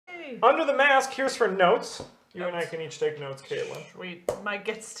Yay! Under the mask, here's for notes. You and I can each take notes, Caitlin. Sweet. Mike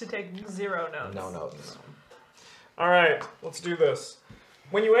gets to take 0 notes. No notes. All right, let's do this.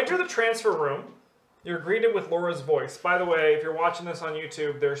 When you enter the transfer room, you're greeted with Laura's voice. By the way, if you're watching this on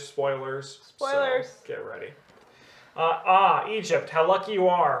YouTube, there's spoilers. Spoilers. So get ready. Egypt, how lucky you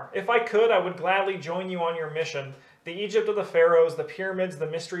are. If I could, I would gladly join you on your mission. The Egypt of the pharaohs, the pyramids, the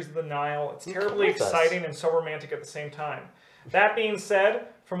mysteries of the Nile. It's terribly exciting and so romantic at the same time. That being said,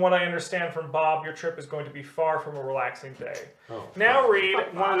 from what I understand from Bob, your trip is going to be far from a relaxing day. Oh, now read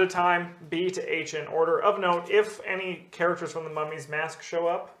one at a time, B to H in order. Of note, if any characters from the Mummy's Mask show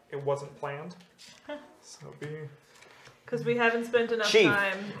up, it wasn't planned. So B. Because we haven't spent enough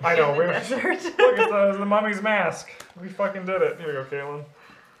time in the desert. Look, it's the Mummy's Mask. We fucking did it. Here we go, Caitlin.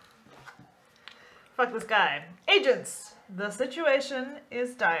 Fuck this guy. Agents! The situation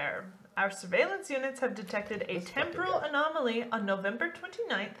is dire. Our surveillance units have detected a temporal anomaly on November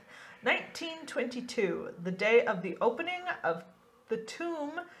 29th, 1922, the day of the opening of the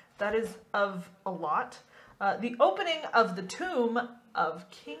tomb, that is of a lot, the opening of the tomb of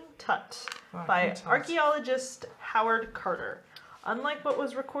King Tut by archaeologist Howard Carter. Unlike what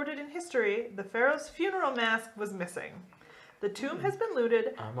was recorded in history, the pharaoh's funeral mask was missing. The tomb has been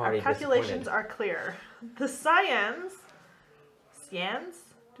looted. Our calculations are clear. The Cyans?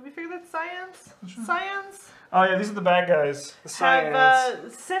 Did we figure that Cyans? Cyans? Oh yeah, these are the bad guys. The Cyans.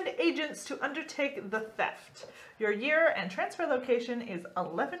 Have sent agents to undertake the theft. Your year and transfer location is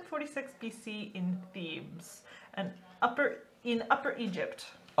 1146 BC in Thebes, and Upper Egypt.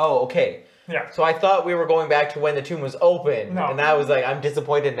 Oh, okay. Yeah. So I thought we were going back to when the tomb was open, and I was like, I'm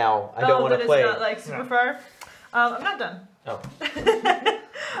disappointed now. I don't want to play. Oh, that it's not like super far. I'm not done. Oh.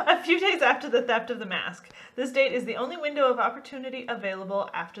 A few days after the theft of the mask. This date is the only window of opportunity available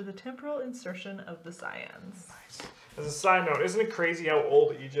after the temporal insertion of the Cyans. As a side note, isn't it crazy how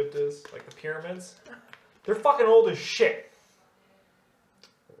old Egypt is? Like the pyramids? They're fucking old as shit.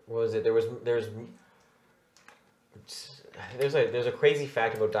 What was it? There's a crazy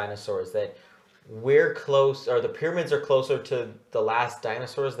fact about dinosaurs that we're close, or the pyramids are closer to the last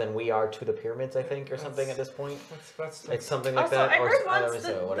dinosaurs than we are to the pyramids, I think, or something at this point. It's something like that. I heard or once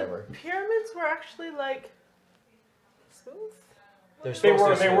whatever. The pyramids were actually like smooth. They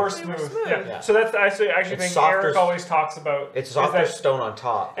were smooth. Yeah. So that's I actually think Eric always talks about. It's softer stone on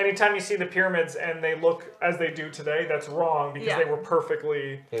top. Anytime you see the pyramids and they look as they do today, that's wrong because they were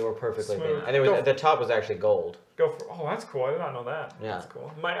perfectly. They were perfectly smooth. made. And the top was actually gold. Oh, that's cool. I did not know that. Yeah. That's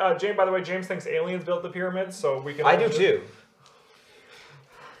cool. James, by the way, James thinks aliens built the pyramids, so we can. I do too.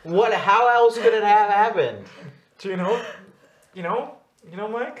 What? How else could it have happened? Do you know,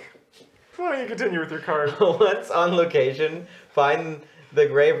 Mike? Why don't you continue with your card? Once on location, find the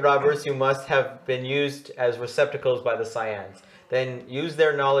grave robbers who must have been used as receptacles by the Cyans. Then use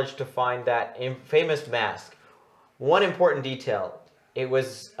their knowledge to find that famous mask. One important detail: it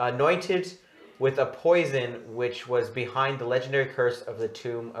was anointed with a poison which was behind the legendary curse of the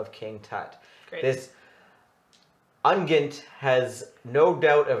tomb of King Tut. Great. This unguent has no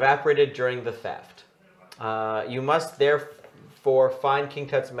doubt evaporated during the theft. You must therefore find King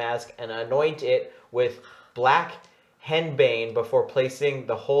Tut's mask and anoint it with black henbane before placing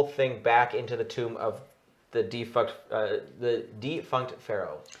the whole thing back into the tomb of the defunct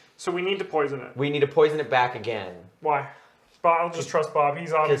pharaoh. So we need to poison it. We need to poison it back again. Why? Bob, I'll just trust Bob.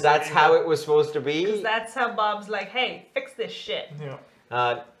 He's obviously because that's how it was supposed to be. Because that's how Bob's like, hey, fix this shit.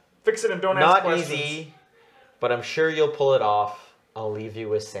 Yeah. Fix it and don't ask questions. Not easy, but I'm sure you'll pull it off. I'll leave you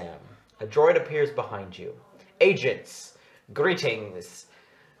with Sam. A droid appears behind you. Agents, greetings.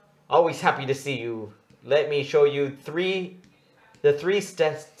 Always happy to see you. Let me show you the three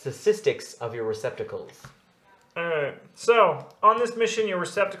statistics of your receptacles. Alright, so on this mission, your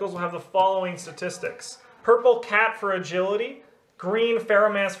receptacles will have the following statistics. Purple cat for agility, green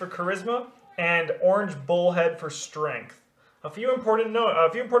Ferromass for charisma, and orange bullhead for strength. A few important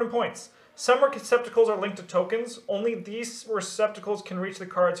points. Some receptacles are linked to tokens. Only these receptacles can reach the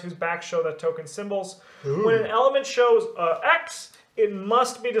cards whose backs show that token symbols. Ooh. When an element shows X, it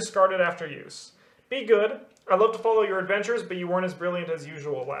must be discarded after use. Be good. I'd love to follow your adventures, but you weren't as brilliant as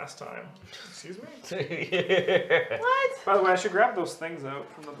usual last time. Excuse me? What? By the way, I should grab those things out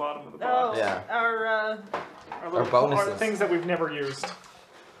from the bottom of the box. Oh, yeah. Our bonuses. Our things that we've never used.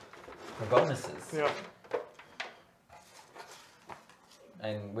 Our bonuses. Yeah.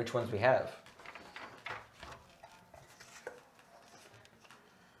 And which ones we have?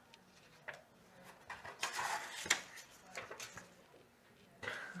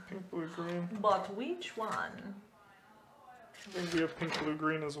 Pink, blue, green. But which one? I think we have pink, blue,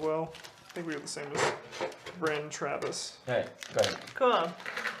 green as well. I think we have the same as Ren, Travis. Alright, go ahead. Cool.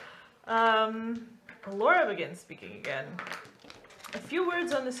 Laura begins speaking again. A few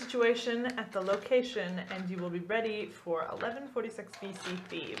words on the situation at the location, and you will be ready for 1146 BC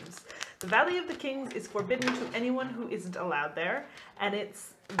Thebes. The Valley of the Kings is forbidden to anyone who isn't allowed there, and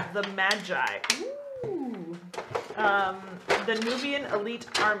it's the Magi. Ooh. The Nubian elite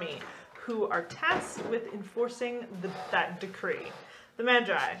army, who are tasked with enforcing that decree. The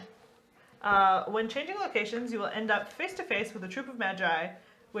Magi. When changing locations, you will end up face to face with a troop of Magi,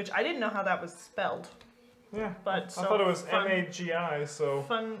 which I didn't know how that was spelled. Yeah, but I thought it was M-A-G-I, so...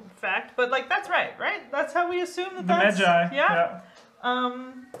 Fun fact, but like that's right? That's how we assume that the that's... Magi, yeah.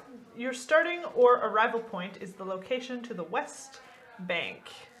 Your starting or arrival point is the location to the west bank,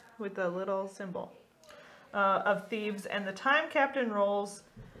 with the little symbol, of Thebes, and the time captain rolls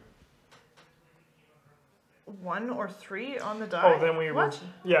 1 or 3 on the die. Oh, then we... What?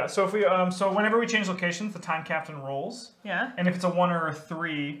 Yeah, so if we... so whenever we change locations, the time captain rolls. Yeah. And if it's a 1 or a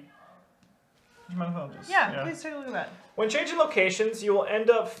 3... Do you mind if I'll just... Yeah, please take a look at that. When changing locations, you will end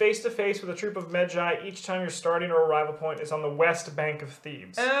up face-to-face with a troop of Magi each time your starting or arrival point is on the west bank of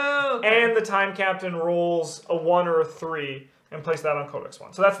Thebes. Oh, okay. And the time captain rolls a 1 or a 3 and place that on Codex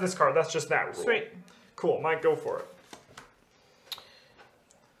 1. So that's this card. That's just that rule. Sweet. Cool. Mike, go for it.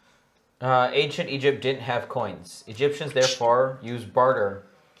 Ancient Egypt didn't have coins. Egyptians, therefore, used barter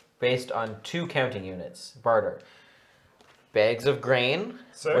based on 2 counting units. Barter. Bags of grain,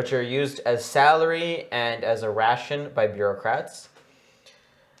 Sick. which are used as salary and as a ration by bureaucrats.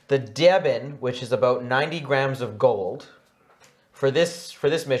 The deben, which is about 90 grams of gold. For this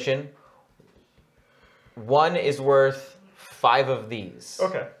mission, 1 is worth 5 of these.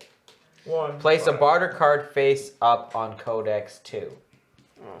 Okay. 1. Place 5. a barter card face up on Codex 2.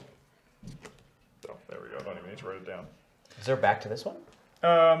 Oh, there we go. Don't even need to write it down. Is there back to this one?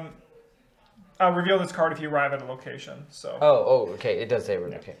 I'll reveal this card if you arrive at a location. So. Oh, okay. It does say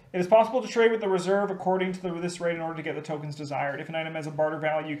okay. It is possible to trade with the reserve according to this rate in order to get the tokens desired. If an item has a barter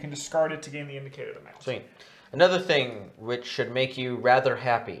value, you can discard it to gain the indicated amount. Sweet. Another thing which should make you rather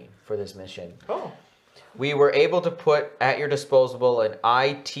happy for this mission. Oh. We were able to put at your disposal an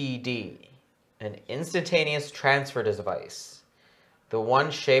ITD, an instantaneous transfer device, the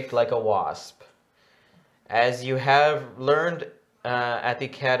one shaped like a wasp. As you have learned at the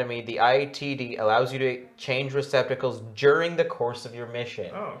Academy, the ITD allows you to change receptacles during the course of your mission.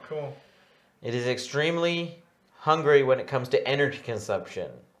 Oh, cool. It is extremely hungry when it comes to energy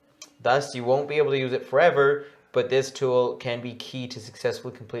consumption. Thus, you won't be able to use it forever, but this tool can be key to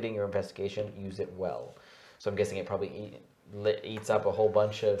successfully completing your investigation. Use it well. So I'm guessing it probably eats up a whole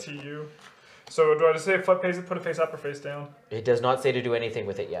bunch of... To you. So do I just say put it face up or face down? It does not say to do anything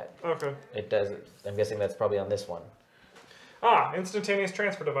with it yet. Okay. It does. I'm guessing that's probably on this one. Instantaneous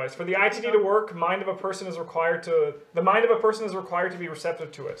transfer device. For the ITD to work, the mind of a person is required to be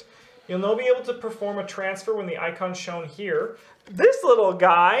receptive to it. You'll now be able to perform a transfer when the icon shown here. This little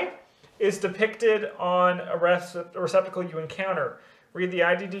guy is depicted on a receptacle you encounter. Read the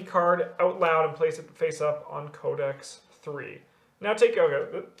ITD card out loud and place it face up on Codex 3. Now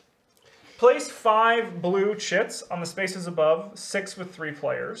place 5 blue chits on the spaces above, 6 with 3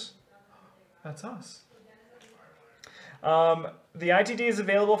 players. That's us. The ITD is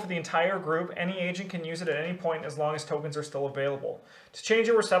available for the entire group. Any agent can use it at any point as long as tokens are still available. To change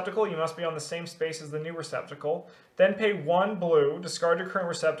your receptacle, you must be on the same space as the new receptacle. Then pay 1 blue, discard your current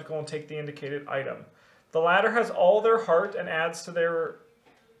receptacle, and take the indicated item. The latter has all their heart and adds to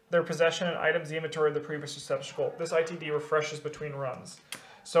their possession and items the inventory of the previous receptacle. This ITD refreshes between runs.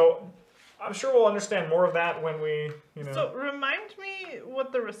 So I'm sure we'll understand more of that when we, So remind me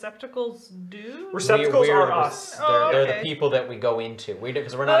what the receptacles do? Receptacles are us. They're the people that we go into.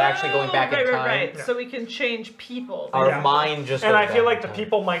 Because we're not actually going back in time. Right. Yeah. So we can change people. Our mind just And goes I feel back like the in time.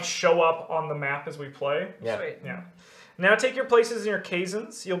 people might show up on the map as we play. Yeah. Sweet. Yeah. Now take your places in your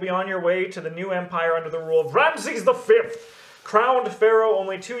Kazans. You'll be on your way to the new empire under the rule of Ramses V, crowned pharaoh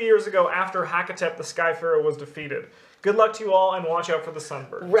only 2 years ago after Hakatep the Sky Pharaoh was defeated. Good luck to you all, and watch out for the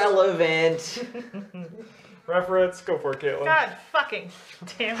sunbirds. Relevant. Reference, go for it, Caitlin. God fucking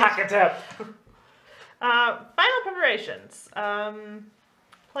damn it. Hakatep. Final preparations.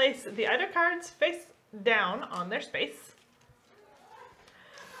 Place the either cards face down on their space.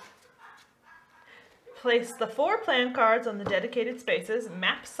 Place the 4 plan cards on the dedicated spaces,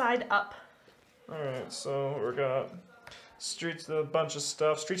 map side up. Alright, so we got streets, a bunch of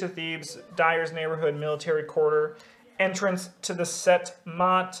stuff. Streets of Thebes, Dyer's neighborhood, military quarter, entrance to the Set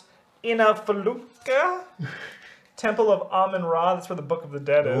Mat Inafaluka, Temple of Amun-Ra, that's where the Book of the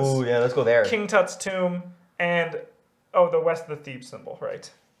Dead is. Ooh, yeah, let's go there. King Tut's tomb, and, the west of the Thebes symbol, right.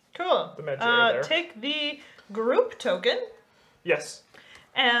 Cool. The Medjay there. Take the group token. Yes.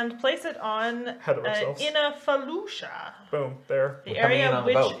 and place it on Ahead of ourselves. in a falusha, Boom, there. the We're coming in area on the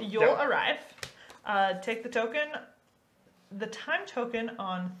which boat. you'll Yep. arrive. Take the time token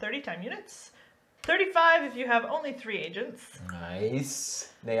on 30 time units, 35 if you have only 3 agents.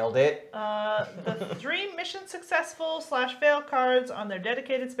 Nice. Nailed it. The 3 mission successful / fail cards on their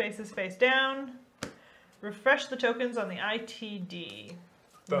dedicated spaces face down. Refresh the tokens on the ITD.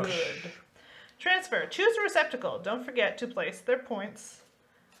 Done. Good. Transfer. Choose a receptacle. Don't forget to place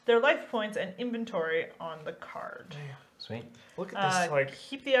their life points and inventory on the card. Sweet. Look at this, like...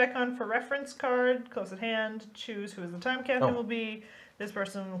 Keep the icon for reference card close at hand. Choose who the time captain will be. This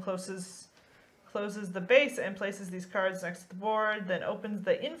person closes the base and places these cards next to the board, then opens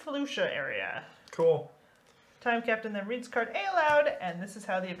the Infalutia area. Cool. Time captain then reads card A aloud, and this is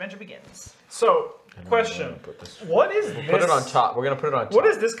how the adventure begins. So, question. What is this? Put it on top. We're going to put it on top. What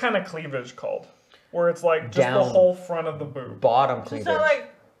is this kind of cleavage called? Where it's like just Down. the whole front of the boob. Bottom cleavage. It's not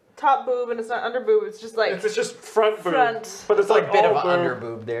like top boob and it's not under boob. It's just like It's just front boob. Front. But it's like a bit all of an boob. under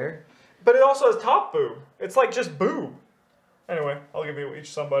boob there. But it also has top boob. It's like just boob. Anyway, I'll give you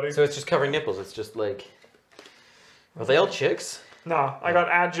each somebody. So it's just covering nipples. It's just like... Are they all chicks? Nah, I got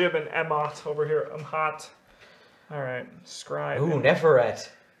Adjib and Emot over here. I'm hot. Alright, Scribe. Ooh, Neferet.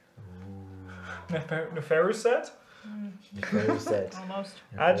 Neferuset? Neferet. Almost.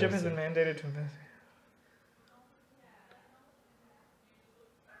 Adjib has been mandated to investigate.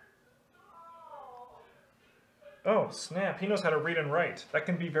 Oh, snap. He knows how to read and write. That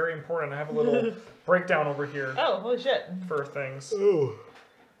can be very important. I have a little breakdown over here Oh, holy shit. for things. Oh.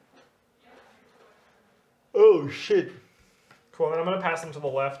 Oh, shit. Cool, then I'm going to pass them to the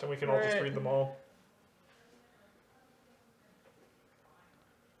left and we can all just Alright. read them all.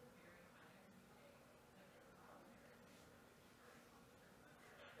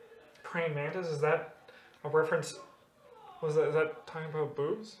 Praying mantis, is that a reference? Is that talking about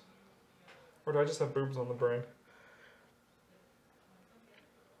boobs? Or do I just have boobs on the brain?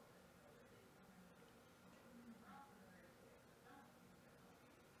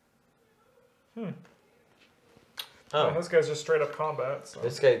 Oh, Yeah, this guy's just straight up combat. So.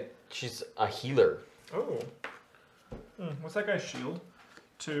 this guy, she's a healer. Oh. What's that guy's shield?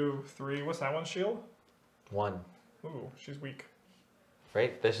 2, 3. What's that one's shield? 1. Ooh, she's weak.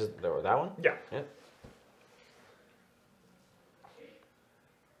 Right? This is that one? Yeah. Yep.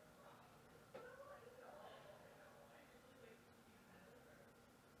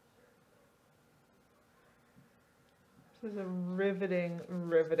 This is a riveting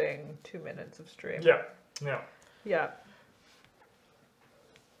 2 minutes of stream. Yeah. Yeah. Yeah.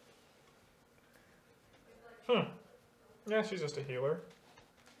 Yeah, she's just a healer.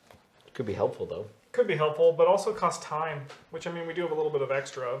 Could be helpful though. Could be helpful, but also costs time, which I mean we do have a little bit of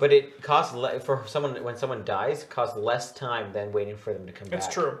extra of. But it costs for someone when someone dies. It costs less time than waiting for them to come back.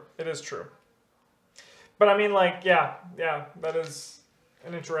 It's true. It is true. But I mean, like, yeah, that is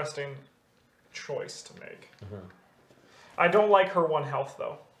an interesting choice to make. Mm-hmm. I don't like her 1 health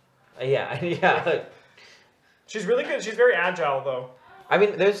though. Yeah. She's really good. She's very agile though, I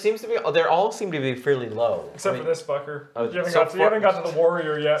mean, they all seem to be fairly low. except I mean, for this fucker. Oh, You haven't, so got to, you haven't got to the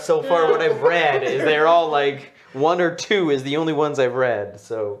warrior yet. So far, what I've read is they're all like 1 or 2 is the only ones I've read.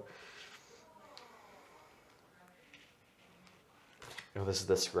 So. Oh, this is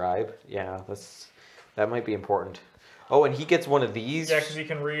the scribe. Yeah, that might be important. Oh, and he gets one of these. Yeah, because he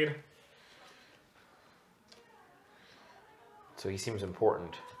can read. So he seems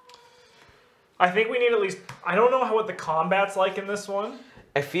important. I think we need at least. I don't know what the combat's like in this one.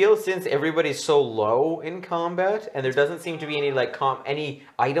 I feel since everybody's so low in combat, and there doesn't seem to be any like any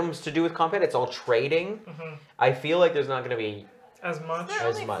items to do with combat, it's all trading. Mm-hmm. I feel like there's not going to be. As much. There are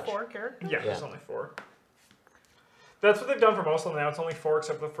As only much. 4 characters. Yeah, there's only 4. That's what they've done for most of them now. It's only 4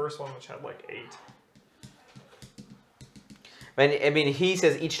 except for the first one, which had like 8. And I mean, he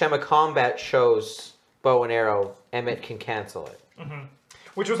says each time a combat shows bow and arrow, Emmett can cancel it. Mm-hmm.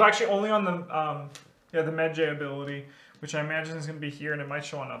 Which was actually only on the the Medjay ability, which I imagine is going to be here, and it might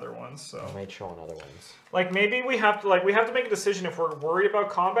show on other ones. So, I might show on other ones. like maybe we have to make a decision if we're worried about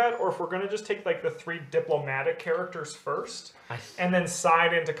combat or if we're going to just take like the 3 diplomatic characters first, and then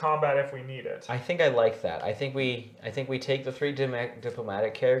side into combat if we need it. I think I like that. I think we take the 3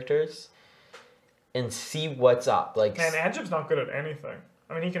 diplomatic characters and see what's up. Like, And Adjib's not good at anything.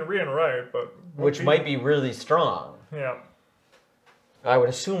 I mean, he can read and write, but which might be really strong. Yeah. I would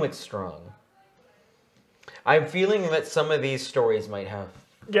assume it's strong. I'm feeling that some of these stories might have.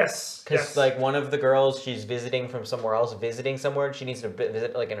 Yes. Because, Yes. like, one of the girls, she's visiting from somewhere else, and she needs to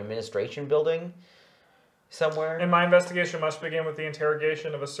visit, like, an administration building somewhere. And my investigation must begin with the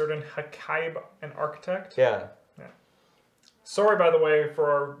interrogation of a certain Hakaib, an architect. Yeah. Sorry, by the way, for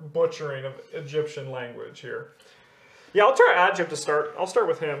our butchering of Egyptian language here. Yeah, I'll try Adjib to start. I'll start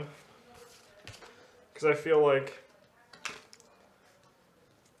with him. Because I feel like...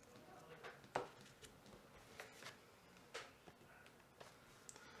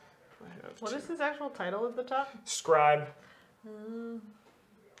 What is his actual title at the top? Scribe.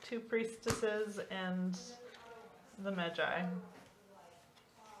 2 priestesses and the Magi.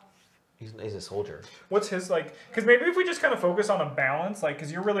 He's a soldier. What's his, like... Because maybe if we just kind of focus on a balance, like,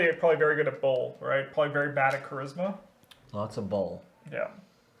 because you're really probably very good at bull, right? Probably very bad at charisma. Lots of bull. Yeah.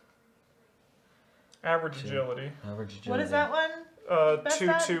 Average agility. Average agility. What is that one?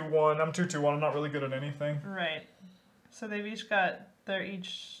 2-2-1. I'm 2-2-1. I'm not really good at anything. Right. So they're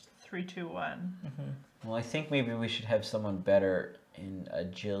each 3-2-1. Well, I think maybe we should have someone better in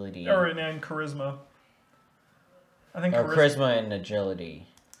agility. Or in charisma. I think Or charisma and agility.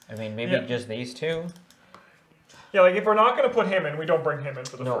 I mean, maybe Yeah. just these two? Yeah, like if we're not going to put him in, we don't bring him in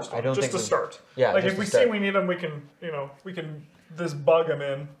for the No, first one. I don't just think to we- start. Yeah, Like just if we to see start. we need him, we can, we can just bug him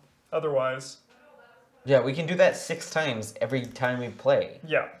in. Otherwise, Yeah, we can do that 6 times every time we play.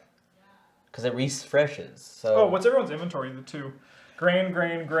 yeah. Because it refreshes. So. Oh, what's everyone's inventory? The 2. Grain.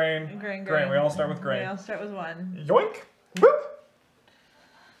 Grain. We all start with We grain. all start with 1. Yoink. Whoop.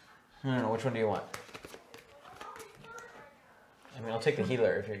 I don't know, which one do you want? I mean, I'll take the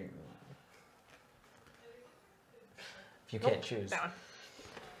healer if you can't choose. That one.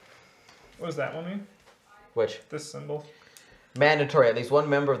 What does that one mean? Which? This symbol. Mandatory. At least one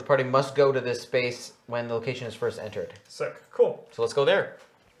member of the party must go to this space when the location is first entered. Sick. Cool. So let's go there.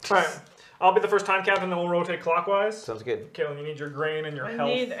 Alright. I'll be the first time captain, then we'll rotate clockwise. Sounds good. Caitlynn, you need your grain and your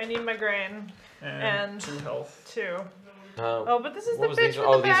health. I need my grain. And 2 health. 2. Oh, but this is the what was bitch these? with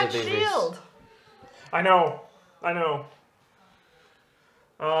Oh, the these are bad these. shield. I know.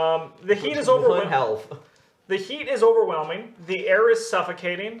 The heat is One overwhelming. health. The heat is overwhelming. The air is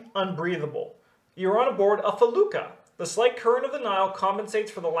suffocating, unbreathable. You're on board a felucca. The slight current of the Nile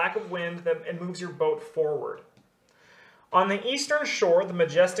compensates for the lack of wind and moves your boat forward. On the eastern shore, the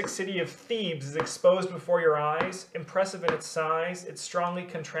majestic city of Thebes is exposed before your eyes. Impressive in its size, it strongly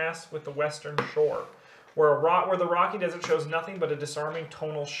contrasts with the western shore, where the rocky desert shows nothing but a disarming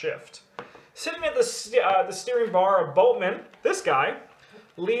tonal shift. Sitting at the steering bar, a boatman, this guy,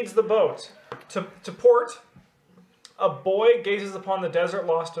 leads the boat. To port, a boy gazes upon the desert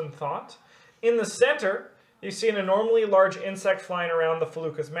lost in thought. In the center, you see an enormously large insect flying around the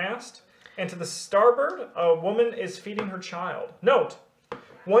felucca's mast. And to the starboard, a woman is feeding her child. Note,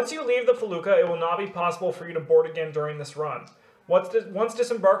 once you leave the felucca, it will not be possible for you to board again during this run. Once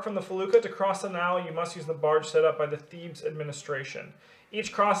disembarked from the felucca, to cross the Nile, you must use the barge set up by the Thebes administration.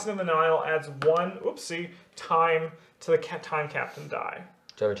 Each crossing of the Nile adds 1, time to the time captain die.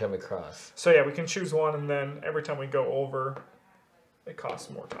 So every time we cross. So yeah, we can choose one, and then every time we go over, it costs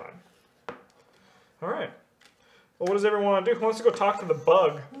more time. All right. Well, what does everyone want to do? Who wants to go talk to the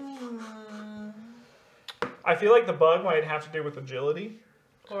bug? I feel like the bug might have to do with agility.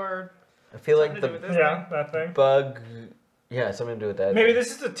 Or I feel like something to do with the this Yeah, that thing. bug. Yeah, something to do with that. Maybe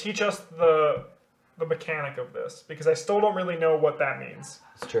this is to teach us the mechanic of this, because I still don't really know what that means.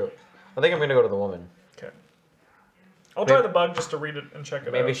 It's true. I think I'm gonna go to the woman. Okay. I'll try the bug just to read it and check it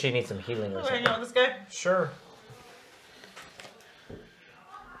out. Maybe she needs some healing or Oh, something. hang on, this guy. Sure.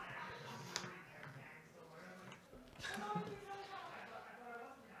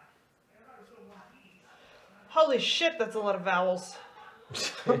 Holy shit, that's a lot of vowels.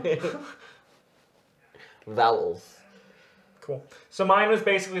 Vowels. Cool. So mine was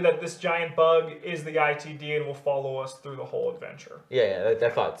basically that this giant bug is the ITD and will follow us through the whole adventure. Yeah, I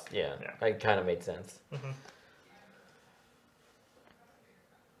thought. Yeah, Yeah. that kind of made sense. Mm-hmm.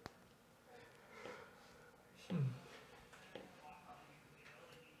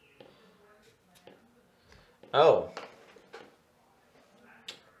 Oh.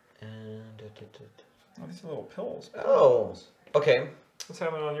 Oh, these are little pills. Oh. Okay. What's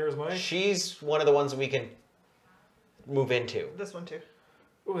happening on yours, Mike? She's one of the ones that we can move into. This one too.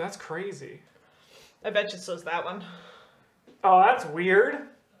 Ooh, that's crazy. I bet you so's that one. Oh, that's weird.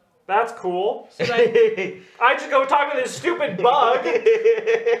 That's cool. Should I, I just go talk to this stupid bug.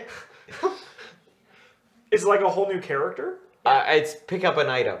 Is it like a whole new character? It's pick up an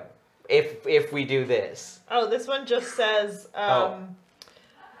item. If we do this. oh, this one just says,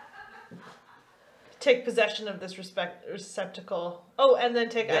 take possession of this receptacle. Oh, and then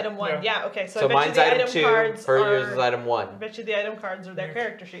take Yeah. item 1. Yeah, okay. So, So I bet mine's you the item item 2. cards For are... yours is item I 1. bet you the item cards are their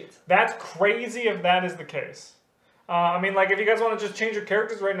character sheets. That's crazy if that is the case. I mean, like, if you guys want to just change your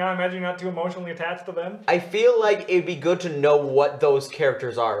characters right now, I imagine you're not too emotionally attached to them. I feel like it'd be good to know what those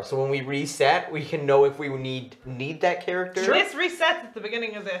characters are. So when we reset, we can know if we need that character. Sure. This resets at the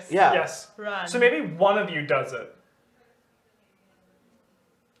beginning of this. Yeah. Yes. Run. So maybe one of you does it.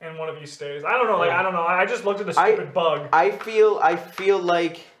 And one of you stays. I don't know. Like, I don't know. I just looked at the stupid bug. I feel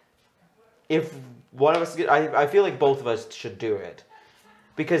like if one of us, I feel like both of us should do it,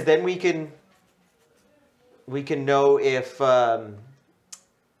 because then we can know if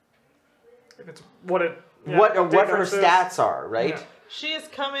it's what it what her difference is. stats are, right? Yeah. She is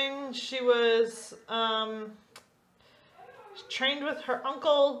coming. She was trained with her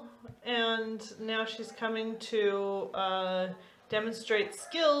uncle, and now she's coming to demonstrate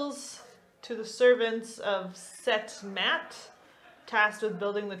skills to the servants of Set-Mat, tasked with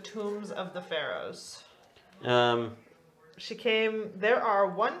building the tombs of the pharaohs. She came. There are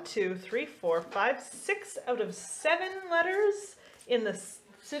 1, 2, 3, 4, 5, 6 out of 7 letters in the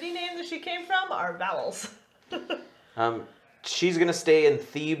city name that she came from are vowels. She's gonna stay in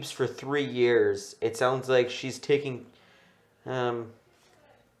Thebes for 3 years. It sounds like she's taking,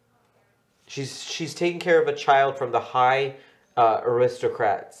 she's taking care of a child from the high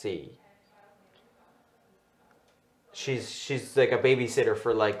aristocracy. She's like a babysitter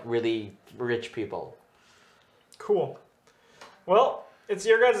for like really rich people. Cool. Well, it's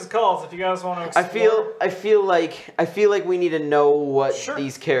your guys' calls if you guys want to explore. I feel like we need to know what Sure.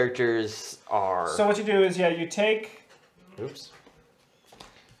 these characters are. So what you do is, you take... Oops.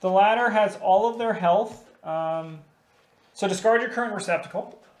 The ladder has all of their health. So discard your current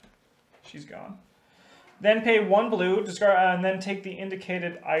receptacle. She's gone. Then pay 1 blue, discard, and then take the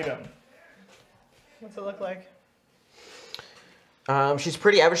indicated item. What's it look like? She's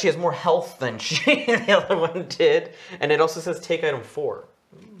pretty average. She has more health than the other one did, and it also says take item 4.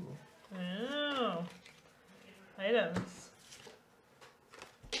 Oh. Items.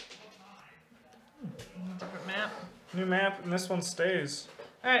 Different map. New map, and this one stays.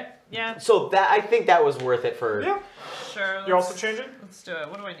 Alright, yeah. So I think that was worth it for. Yeah. Sure. You're also changing? Let's do it.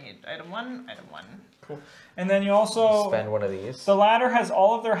 What do I need? Item 1, item 1. Cool. And then you also... Spend one of these. The ladder has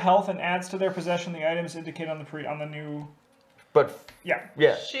all of their health and adds to their possession the items indicated on the new... But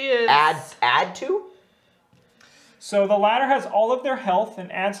Yeah. She is... add to? So the ladder has all of their health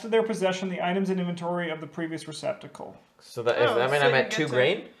and adds to their possession the items in inventory of the previous receptacle. So that Oh, I mean so I'm you at get 2 to-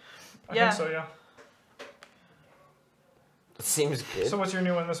 grain? I Yeah. think so, yeah. Seems good. So what's your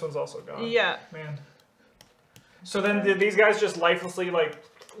new one? This one's also gone. Yeah. Man. So then did these guys just lifelessly, like,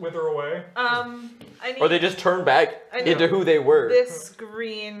 wither away? I need Or they just turn back I know. into who they were. this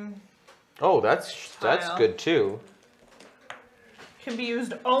green Oh, that's Tile. good too. can be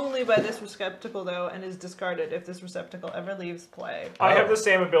used only by this receptacle though, and is discarded if this receptacle ever leaves play. I have Oh. the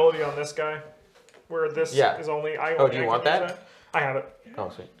same ability on this guy, where this Yeah. is only... Oh, do you want can use that? I have it. Oh,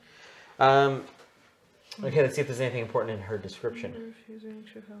 sweet. Okay, let's see if there's anything important in her description. Refusing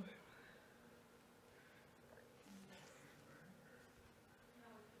to help.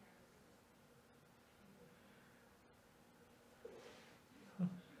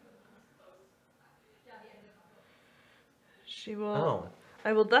 She will. Oh.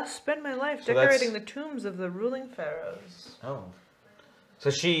 I will thus spend my life So decorating the that's- tombs of the ruling pharaohs. Oh. So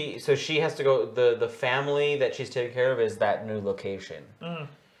she has to go. The family that she's taking care of is that new location.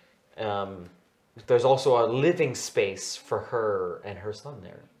 There's also a living space for her and her son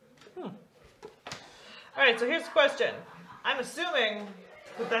there. All right, so here's the question. I'm assuming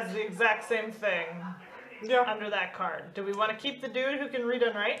that that's the exact same thing Yeah. under that card. Do we want to keep the dude who can read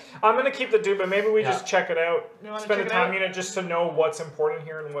and write? I'm going to keep the dude, but maybe we just check it out. You wanna Spend a check it time out? unit just to know what's important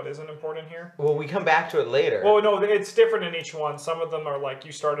here and what isn't important here. Well, we come back to it later. Well, no, it's different in each one. Some of them are like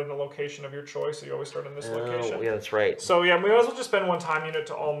you start in a location of your choice, so you always start in this location. Oh, yeah, that's right. So yeah, we might as well just spend one time unit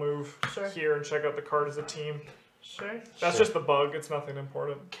to all move Sure. here and check out the card as a team. Sure. That's Sure. just the bug. It's nothing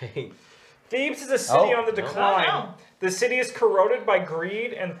important. Okay. Thebes is a city Oh, on the no. decline. Oh, no. The city is corroded by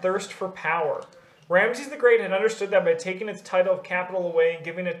greed and thirst for power. Ramses the Great had understood that by taking its title of capital away and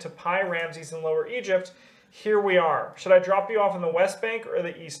giving it to Pi Ramses in Lower Egypt, here we are. Should I drop you off in the West Bank or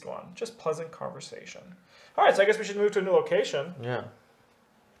the East one? Just pleasant conversation. All right, so I guess we should move to a new location. Yeah.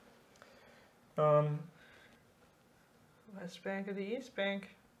 West Bank or the East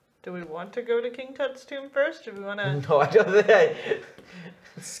Bank? Do we want to go to King Tut's tomb first? Do we want to? No, I don't think.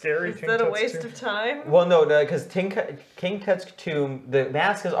 Scary. Is King that a Tut's waste tomb. of time? Well, no, because King Tut's tomb, the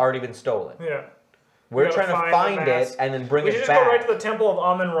mask has already been stolen. Yeah. We're gotta trying to find find the it mask. and then bring We it should just back. go right to the Temple of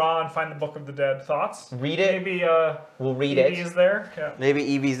Amun-Ra and find the Book of the Dead. Thoughts? Read it. Maybe We'll read Evie it. is there. Yeah. Maybe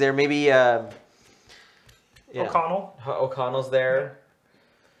Evie's there. Maybe yeah. O'Connell. O'Connell's there.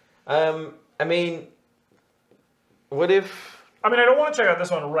 I mean, What if? I mean, I don't want to check out this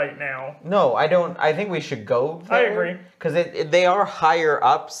one right now. No, I don't. I think we should go. I agree. Because they are higher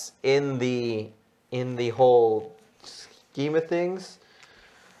ups in the whole scheme of things.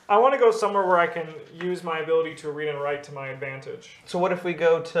 I want to go somewhere where I can use my ability to read and write to my advantage. So what if we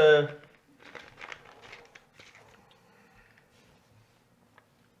go to?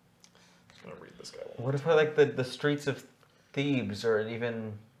 I'm gonna read this guy. What if I like the streets of Thebes or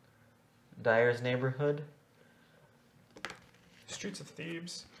even Dyer's neighborhood? Streets of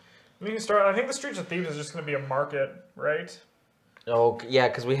Thebes. I mean, I think the Streets of Thebes is just going to be a market, right? Oh yeah,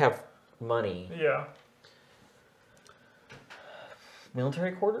 because we have money. Yeah.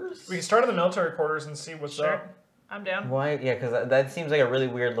 Military quarters? We can start in the military quarters and see what's Sure. up. I'm down. Why? Yeah, because that seems like a really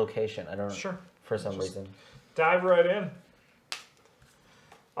weird location. I don't know. Sure. For some reason. Dive right in.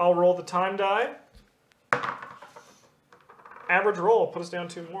 I'll roll the time die. Average roll. Put us down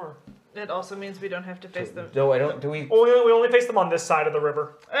 2 more. It also means we don't have to face them. No, I don't. Do we? We only face them on this side of the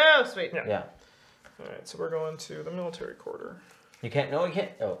river. Oh, sweet. Yeah. Yeah. All right, so we're going to the military quarter. You can't. No, you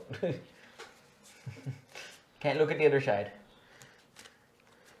can't. Oh. Can't look at the other side.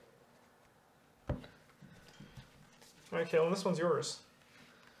 All right, Caitlin, this one's yours.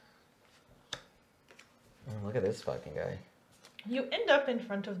 Oh, look at this fucking guy. You end up in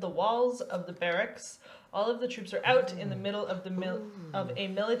front of the walls of the barracks. All of the troops are out in the middle of a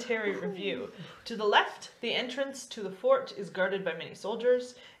military review. To the left, the entrance to the fort is guarded by many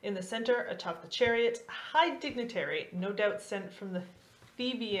soldiers. In the center, atop the chariot, a high dignitary, no doubt sent from the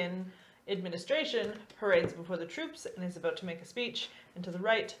Theban administration, parades before the troops and is about to make a speech. And to the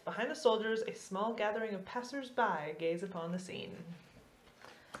right, behind the soldiers, a small gathering of passers-by gaze upon the scene.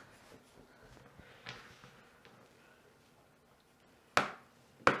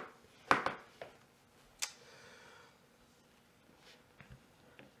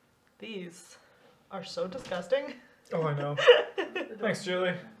 These are so disgusting. Oh, I know. Thanks,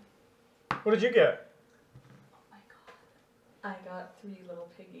 Julie. What did you get? Oh my god. I got 3 little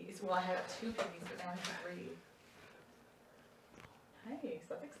piggies. Well, I had 2 piggies, but now I have 3. Nice,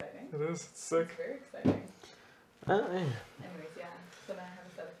 that's exciting. It is. It's sick. It's very exciting. Yeah. Anyways, yeah. So now I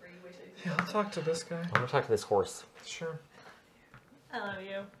have a set of 3. Which is Yeah, I'll talk to this guy. I'm gonna talk to this horse. Sure. I love you.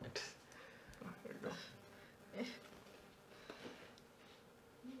 There you go.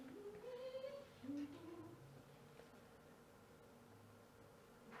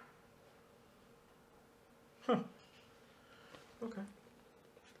 Okay.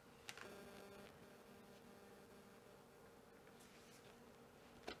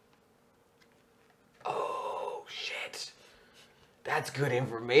 Oh shit! That's good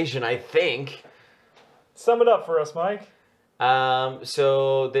information, I think. Sum it up for us, Mike.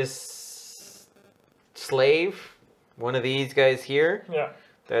 So this slave, one of these guys here, Yeah.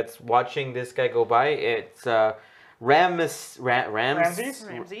 that's watching this guy go by. It's Ramses.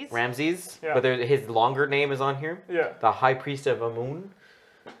 Ramses? Ramses. Yeah. But his longer name is on here. Yeah. The High Priest of Amun.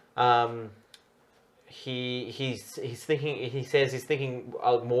 He's thinking. He says he's thinking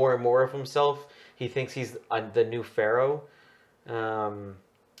more and more of himself. He thinks he's the new pharaoh. He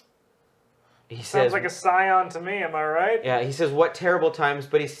Sounds says like a scion to me, am I right? yeah. He says what terrible times,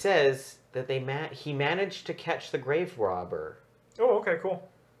 but he says that he managed to catch the grave robber. Oh, okay, cool.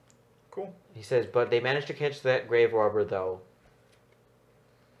 Cool. He says, but they managed to catch that grave robber though.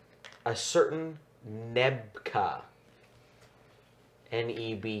 A certain Nebka.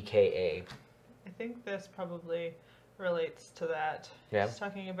 Nebka. I think this probably relates to that. Yeah. He's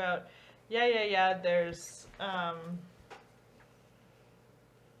talking about, yeah, there's,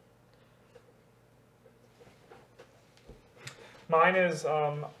 Mine is,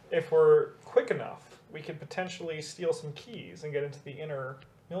 if we're quick enough, we could potentially steal some keys and get into the inner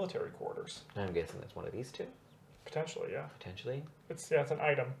military quarters. I'm guessing that's one of these two. Potentially, yeah. Potentially. It's an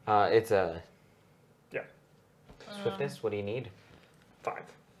item. It's a Yeah. swiftness. What do you need? 5.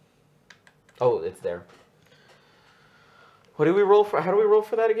 Oh, it's there. What do we roll for? How do we roll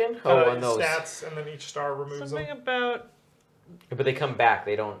for that again? Oh, on those. Stats, and then each star removes something them. about, But they come back.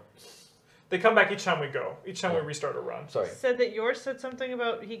 They don't. They come back each time we go. Each time we restart a run. Sorry. said that yours said something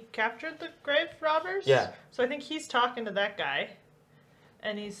about he captured the grave robbers? Yeah. So I think he's talking to that guy.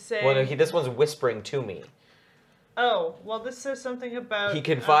 And he's saying, Well, no, this one's whispering to me. oh, well, this says something about, He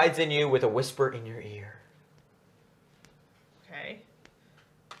confides in you with a whisper in your ear. okay.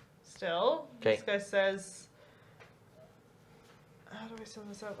 Still, 'Kay. this guy says, how do I sum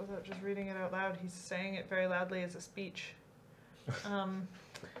this up without just reading it out loud? He's saying it very loudly as a speech.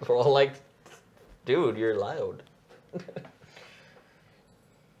 We're all like, dude, you're loud.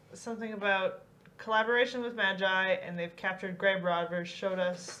 Something about collaboration with Magi, and they've captured grave robbers, showed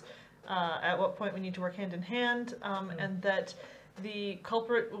us at what point we need to work hand in hand, and that the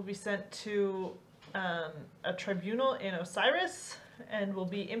culprit will be sent to a tribunal in Osiris and will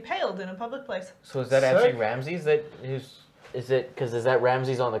be impaled in a public place. So is that Sick. actually Ramses is it, because is that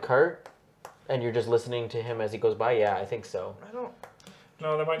Ramses on the cart? And you're just listening to him as he goes by? Yeah, I think so. I don't.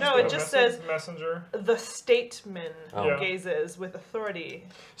 No, that might just No, be it a just messenger. The statesman Oh. Yeah. gazes with authority.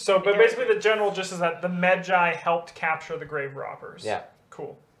 So, but basically the general just is that the Magi helped capture the grave robbers. Yeah,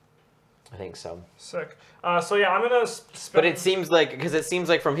 Cool. I think so. Sick. So yeah, I'm gonna spend... But it seems like, because it seems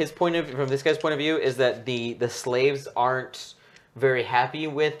like from this guy's point of view, is that the slaves aren't very happy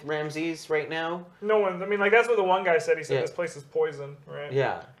with Ramses right now. No one... I mean, like, that's what the one guy said. He said Yeah. this place is poison, right?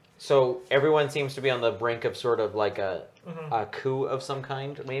 Yeah. So everyone seems to be on the brink of sort of like a coup of some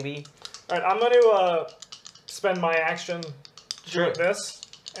kind, maybe. Alright, I'm gonna spend my action Sure. doing this.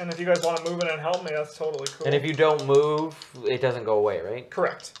 And if you guys want to move in and help me, that's totally cool. And if you don't move, it doesn't go away, right?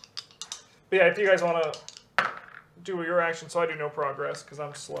 Correct. But yeah, if you guys want to do your action, so I do no progress because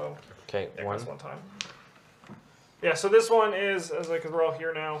I'm slow. Okay, Yeah, one. that's one time. Yeah, so this one is, as like, 'cause we're all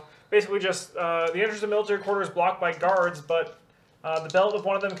here now, basically just the entrance to military quarters blocked by guards, but the belt of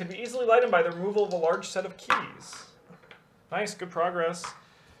one of them can be easily lightened by the removal of a large set of keys. Nice, good progress.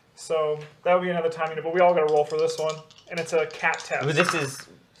 So that would be another time unit, but we all got to roll for this one, and it's a cat test. But this is,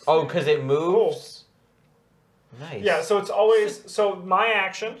 oh, because it moves? Nice. Yeah, so it's always, so my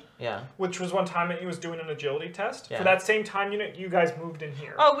action, Yeah. which was one time that he was doing an agility test. Yeah. For that same time unit, you guys moved in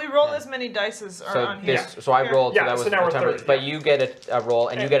here. Oh, we roll Yeah. as many dice as are So on here. so I rolled, Yeah, so that so was now we're the time, 30, but yeah. you get a roll,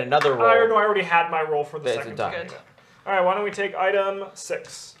 and you And get another roll. No, I already had my roll for the It's second done. time. Good. All right, why don't we take item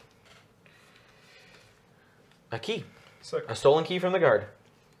 6? A key. Sick. A stolen key from the guard.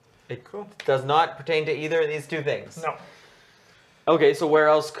 It Cool. does not pertain to either of these two things. No. Okay, so where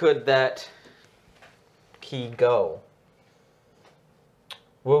else could that key go?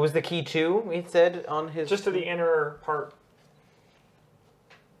 What was the key to, he said, on his... Just to the inner part.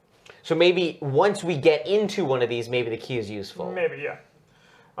 So maybe once we get into one of these, maybe the key is useful. Maybe, yeah.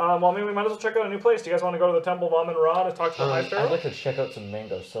 Well, maybe we might as well check out a new place. Do you guys want to go to the Temple of Amun-Ra to talk to the High Pharaoh? I'd like to check out some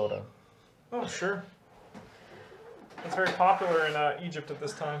mango soda. Oh, sure. It's very popular in Egypt at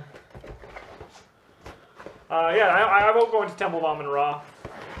this time. Yeah, I won't go into Temple of Amun-Ra.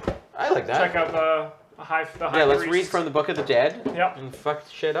 I like that. Check out the high Yeah, let's priest. read from the Book of the Dead Yep. and fuck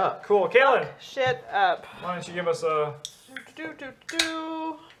shit up. Cool. Caitlynn, Shit up. why don't you give us a...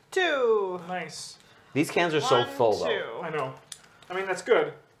 Two. Nice. These cans are so One, full, though. two. I know. I mean, that's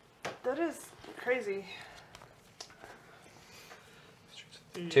good. That is crazy.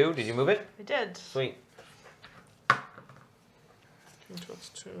 2, did you move it? I did. Sweet. That's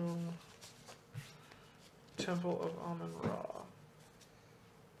 2. Temple of Amun-Ra.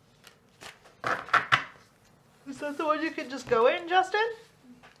 Is that the one you can just go in, Justin?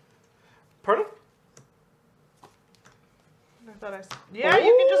 Pardon? I thought I. Yeah,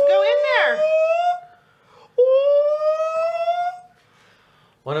 you can just go in there.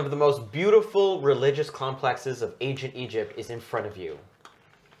 One of the most beautiful religious complexes of ancient Egypt is in front of you.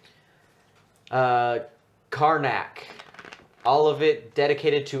 Karnak. All of it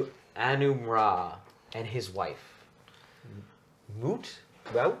dedicated to Anum-Ra and his wife. Mout?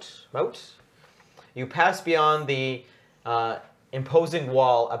 You pass beyond the imposing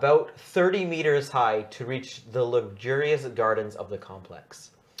wall about 30 meters high to reach the luxurious gardens of the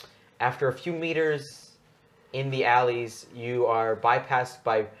complex. After a few meters in the alleys, you are bypassed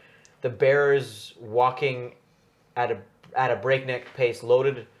by the bearers walking at a breakneck pace,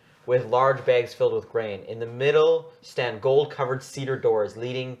 loaded with large bags filled with grain. In the middle stand gold-covered cedar doors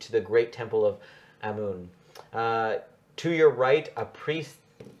leading to the great temple of Amun. To your right, a priestess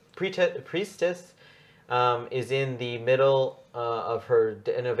is in the middle of her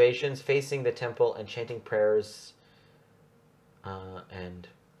innovations, facing the temple and chanting prayers and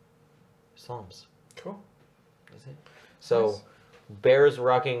psalms. Cool. Is it? So, Nice. bears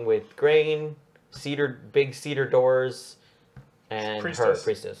rocking with grain, big cedar doors, and her Priestess.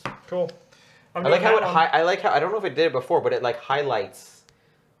 priestess. Cool. I'm I like doing how that one. I like how I don't know if it did it before, but it like highlights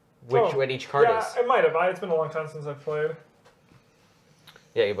what each card yeah, is. it might have. It's been a long time since I've played.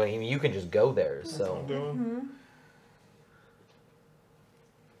 Yeah, but I mean, you can just go there. That's what So I'm doing.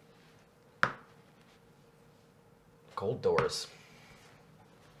 gold doors.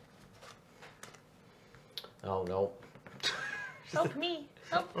 Oh no. Help me.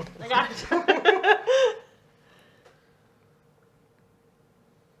 Help. I got it.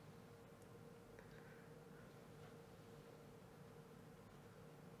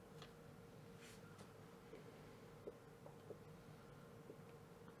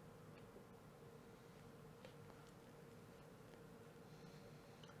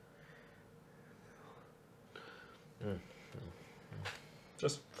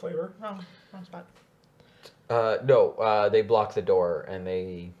 Just flavor. Oh, wrong spot. No, they block the door and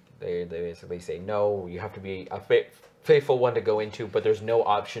they basically say no. You have to be a faithful one to go into, but there's no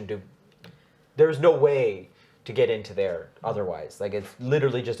option to. There's no way to get into there otherwise. Like it's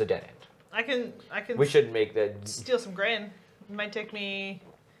literally just a dead end. I can. We should make the. Steal some grain. It might take me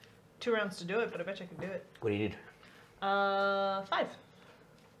 2 rounds to do it, but I bet you can do it. What do you need? 5.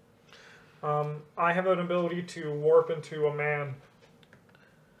 I have an ability to warp into a man.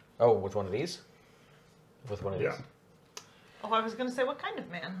 Oh, with one of these. With one of Yeah. these. Oh, I was gonna say what kind of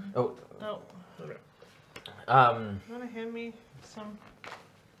man. Oh. Oh, Okay. you wanna hand me some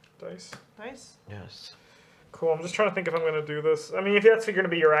Dice. dice? Yes. Cool. I'm just trying to think if I'm gonna do this. I mean, if that's going to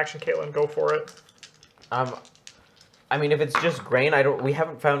be your action, Caitlyn, go for it. I mean, if it's just grain, we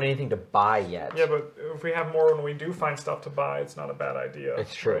haven't found anything to buy yet. Yeah, but if we have more when we do find stuff to buy, it's not a bad idea.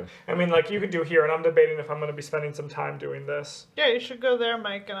 It's true. Right? I mean, like you could do here, and I'm debating if I'm going to be spending some time doing this. Yeah, you should go there,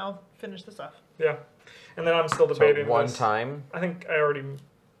 Mike, and I'll finish this off. Yeah, and then I'm still So debating one this. time. I think I already.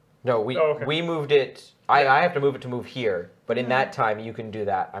 No, we Oh, okay. we moved it. I have to move it to move here, but in that time you can do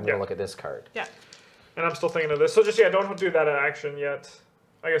that. I'm gonna Yeah. look at this card. Yeah. And I'm still thinking of this. So just don't do that action yet.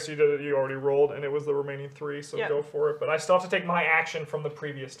 I guess you did it. You already rolled, and it was the remaining 3, so Yeah. go for it. But I still have to take my action from the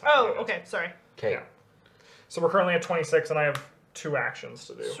previous time. Oh, unit. okay, sorry. Okay. Yeah. So we're currently at 26, and I have 2 actions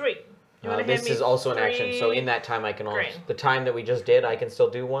to do. Sweet. You wanna hand This me is also an action, so 3 in that time I can also grain. the time that we just did, I can still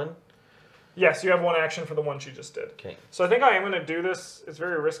do one. Yes, you have 1 action for the one she just did. Okay. So I think I am going to do this. It's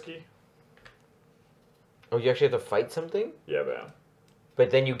very risky. Oh, you actually have to fight something, Yeah, man. but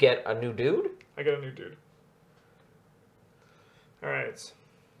then you get a new dude. I get a new dude. All right.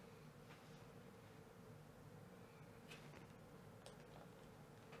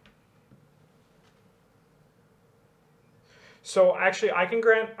 So actually, I can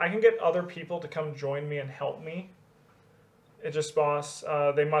get other people to come join me and help me. It just boss.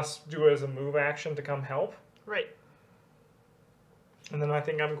 They must do it as a move action to come help. Right. And then I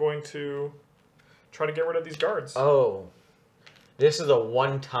think I'm going to try to get rid of these guards. Oh, this is a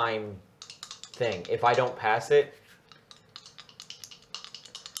one-time thing. If I don't pass it,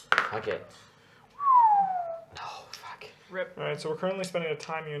 fuck it. No, fuck. Rip. All right, so we're currently spending a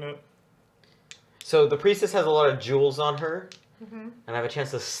time unit. So the priestess has a lot of jewels on her, and I have a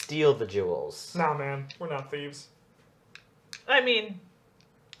chance to steal the jewels. Nah, man, we're not thieves. I mean,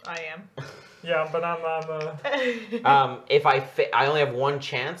 I am. Yeah, but If I only have one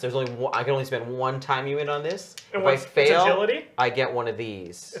chance. There's only one, I can only spend one time unit on this. And If I what's it's fail, agility? I get one of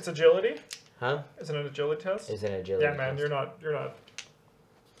these. It's agility. Huh? Isn't it an agility test? Is it agility? Yeah, man, test? you're not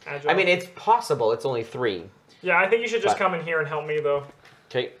agile. I mean, it's possible. It's only 3. Yeah, I think you should just But- come in here and help me though.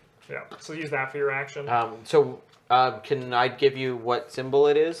 Okay. Yeah, so use that for your action. Can I give you what symbol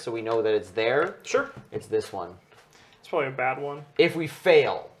it is so we know that it's there? Sure. It's this one. It's probably a bad one. If we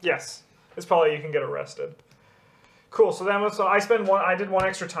fail, Yes, it's probably you can get arrested. Cool. So then, so I spend one. I did 1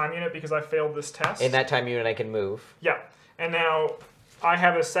 extra time unit because I failed this test. in that time unit, I can move. Yeah, and now I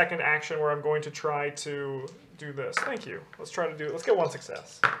have a second action where I'm going to try to do this. Thank you. Let's try to do it. Let's get 1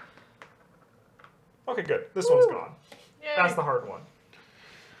 success. Okay, good. This one's gone. Yay. That's the hard one.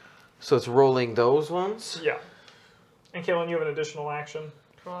 So it's rolling those ones. Yeah. And Caitlin, you have an additional action.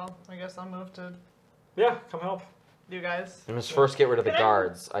 Well, I guess I'll move to Yeah, come help. you guys. I must first get rid of the Can I-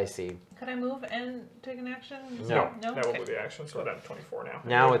 guards. I see. Could I move and take an action? No. No? That will Okay. be the action, so we're down to 24 now.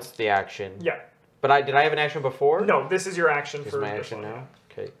 Now it's the action. Yeah. But did I have an action before? No, this is your action Is for my this action one, now?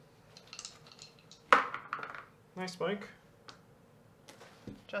 Okay. Nice, Mike.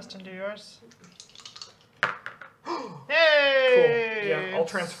 Justin, do yours. Hey! Cool. Yeah, I'll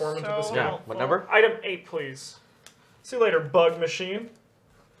transform into this So now. Yeah. helpful. What number? Item 8, please. See you later, bug machine.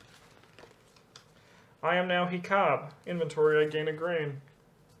 I am now Hikab. Inventory, I gain a grain.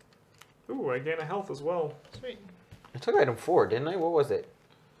 Ooh, I gain a health as well. Sweet. I took item 4, didn't I? What was it?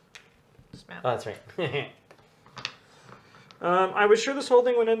 Spam. Oh, that's right. I was sure this whole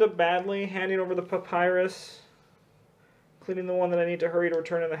thing would end up badly. Handing over the papyrus. Including the one that I need to hurry to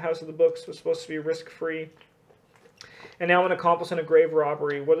return in the House of the Books was supposed to be risk-free. And now I'm an accomplice in a grave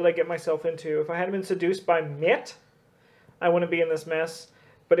robbery. What did I get myself into? If I hadn't been seduced by Mitt, I wouldn't be in this mess.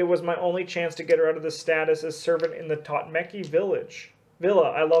 But it was my only chance to get her out of this status as servant in the T.I.M.E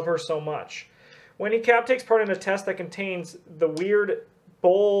villa. I love her so much. When Hikab takes part in a test that contains the weird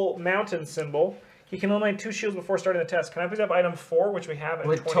Bull Mountain symbol, he can eliminate 2 shields before starting the test. Can I please have item 4, which we have at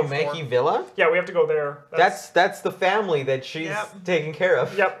With 24? T.I.M.E Villa? Yeah, we have to go there. That's the family that she's Yep. taking care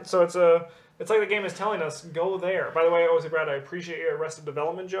of. Yep, so it's like the game is telling us, go there. By the way, Brad, I appreciate your Arrested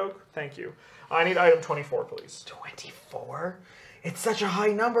Development joke. Thank you. I need item 24, please. 24? It's such a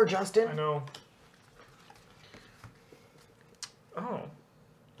high number, Justin. I know. Oh.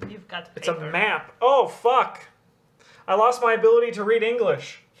 You've got the It's a paper. map. Oh, fuck. I lost my ability to read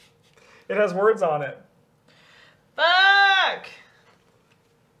English. It has words on it. Fuck!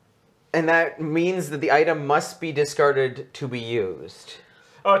 And that means that the item must be discarded to be used.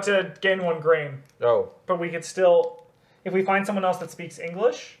 Oh, to gain 1 grain. Oh. But we could still, if we find someone else that speaks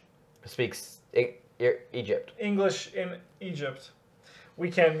English Egypt. English in Egypt, we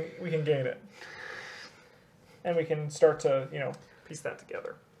can gain it. And we can start to, piece that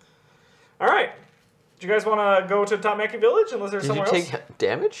together. All right. Do you guys want to go to T.I.M.E village unless there's Did you somewhere else? take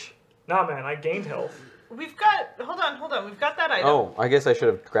damage? Nah, man, I gained health. We've got. Hold on. We've got that item. Oh, I guess I should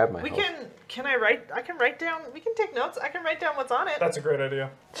have grabbed my We health. can I write? I can write down. We can take notes. I can write down what's on it. That's a great idea.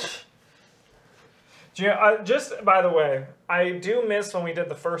 Just by the way, I do miss when we did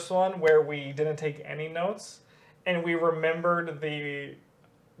the first one where we didn't take any notes, and we remembered the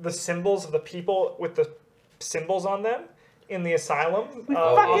symbols of the people with the symbols on them in the asylum. We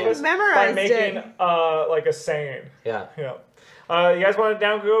office fucking memorized by making it. like a saying. Yeah. Yeah. You guys want to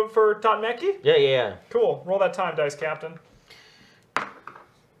down go for T.I.M.E? Yeah. Cool. Roll that time dice, Captain.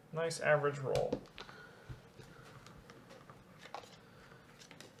 Nice average roll.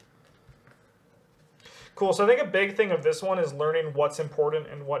 Cool. So I think a big thing of this one is learning what's important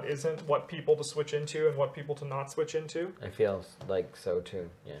and what isn't, what people to switch into and what people to not switch into. I feel like so too.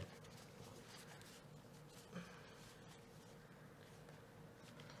 Yeah.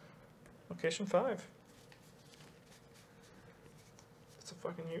 Location 5. It's a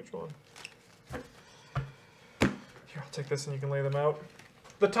fucking huge one. Here, I'll take this and you can lay them out.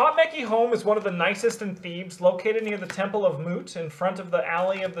 The T.I.M.E home is one of the nicest in Thebes, located near the Temple of Mut, in front of the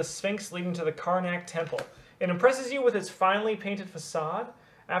alley of the Sphinx leading to the Karnak Temple. It impresses you with its finely painted facade.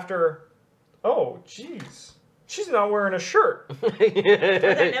 After... Oh, jeez. She's not wearing a shirt. Are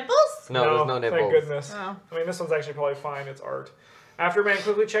there nipples? No, there's no nipples. Thank goodness. Oh. I mean, this one's actually probably fine. It's art. After a man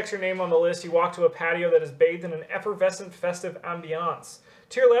quickly checks your name on the list, you walk to a patio that is bathed in an effervescent, festive ambiance.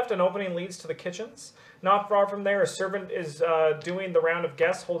 To your left, an opening leads to the kitchens. Not far from there, a servant is doing the round of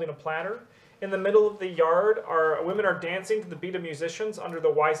guests holding a platter. In the middle of the yard, women are dancing to the beat of musicians under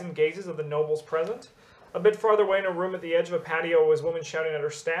the wizened gazes of the nobles present. A bit farther away in a room at the edge of a patio is a woman shouting at her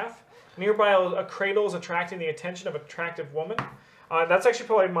staff. Nearby, a cradle is attracting the attention of an attractive woman. That's actually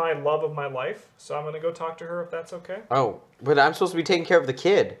probably my love of my life, so I'm going to go talk to her if that's okay. Oh, but I'm supposed to be taking care of the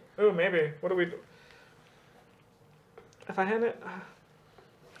kid. Ooh, maybe. What do we do? If I hand it...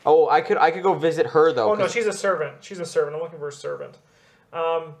 Oh, I could go visit her though. Oh, no, she's a servant. She's a servant. I'm looking for a servant.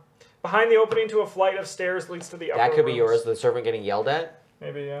 Behind the opening to a flight of stairs leads to the upper That could be rooms. yours, the servant getting yelled at.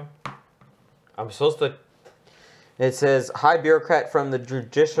 Maybe, yeah. I'm supposed to... It says, high bureaucrat from the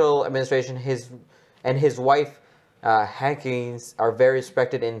judicial administration, his wife, Hankins, are very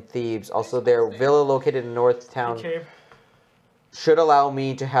respected in Thebes. Also, their villa located in North Town Okay. should allow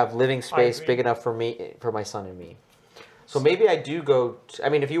me to have living space agree. big enough for me, for my son and me. So maybe I do go... I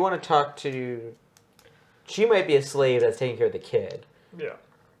mean, if you want to talk to... She might be a slave that's taking care of the kid. Yeah.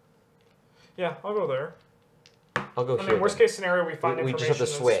 Yeah, I'll go there. I'll go I here. mean, worst case scenario, we find We information just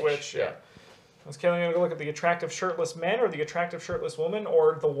have to and switch, Yeah. yeah. Is Caitlynn going to go look at the attractive shirtless men or the attractive shirtless woman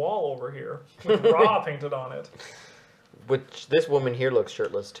or the wall over here with Ra painted on it? Which this woman here looks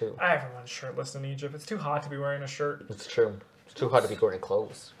shirtless too. Everyone's shirtless in Egypt. It's too hot to be wearing a shirt. It's true. It's too hot to be wearing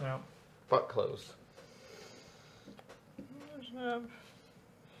clothes. Yeah. Fuck clothes. Yeah,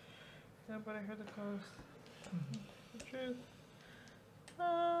 but I heard the post. The truth.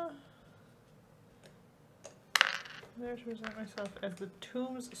 There to present myself as the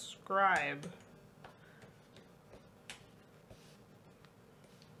tomb's scribe.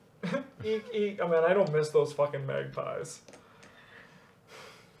 Eek, eek. I mean, I don't miss those fucking magpies.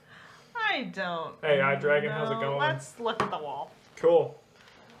 I don't. Hey, iDragon, how's it know. going? Let's look at the wall. Cool.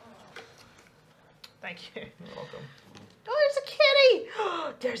 Thank you. You're welcome. Oh, there's a kitty!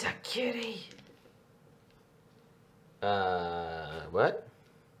 There's a kitty! What?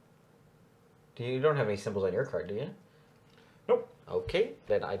 You don't have any symbols on your card, do you? Nope. Okay,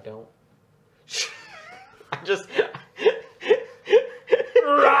 then I don't. I just...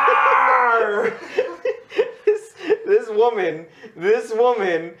 Rawr! this woman... It's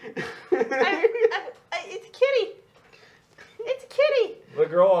a kitty! It's a kitty! The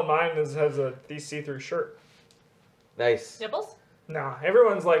girl on mine has a see-through shirt. Nice. Nipples? Nah,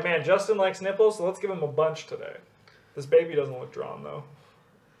 everyone's like, man, Justin likes nipples, so let's give him a bunch today. This baby doesn't look drawn, though.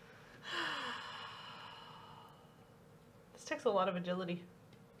 This takes a lot of agility.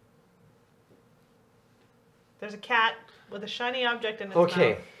 There's a cat with a shiny object in its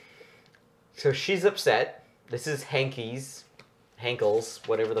Okay. mouth. So she's upset. This is Hankles,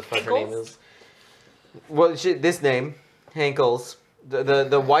 whatever the fuck her name Hankles? is. Well, this name. Hankles,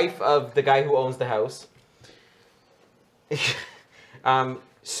 the wife of the guy who owns the house.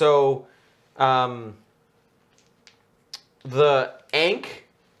 The Ankh,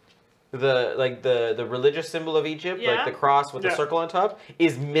 the religious symbol of Egypt, Yeah. like the cross with the circle on top,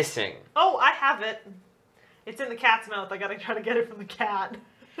 is missing. Oh, I have it. It's in the cat's mouth. I gotta try to get it from the cat.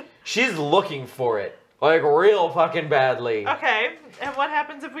 She's looking for it, like real fucking badly. Okay, and what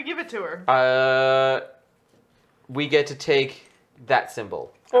happens if we give it to her? We get to take that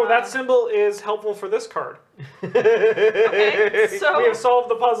symbol. Oh, that symbol is helpful for this card. Okay, so We have solved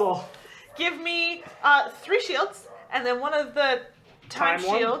the puzzle. give me 3 shields, and then one of the time Time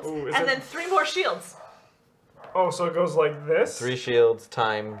one? shields, Ooh, is and it- then 3 more shields. Oh, so it goes like this? 3 shields,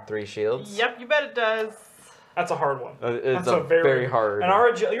 time, 3 shields. Yep, you bet it does. That's a hard one. It's That's a very hard.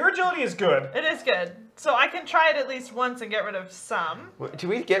 And your agility is good. It is good. So I can try it at least once and get rid of some. Do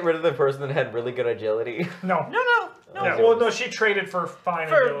we get rid of the person that had really good agility? No. No. Yeah, well, no, she traded for fine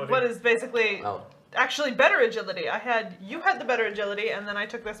For agility. what is basically Oh, actually better agility. You had the better agility, and then I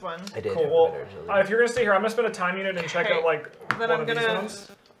took this one. I did Cool. have Well, better agility. if you're gonna stay here, I'm gonna spend a time unit and check Okay. out like Then one I'm of these gonna-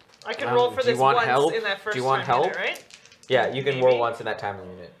 ones. I can roll for do you this want once help? in that first Do you want time help? unit, right? Yeah, you can maybe. roll once in that time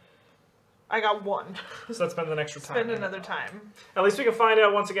unit. I got 1. So let's spend an extra time. Spend unit. another time. At least we can find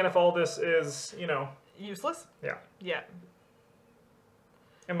out once again if all this is, Useless? yeah. Yeah.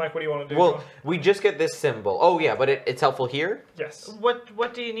 And Mike, what do you want to do? Well, we just get this symbol. Oh yeah, but it's helpful here. Yes.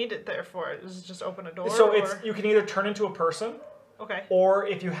 What do you need it there for? Is it just open a door? So or? you can either turn into a person, Okay. or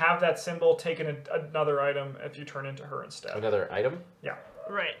if you have that symbol, take another item if you turn into her instead. Another item. Yeah.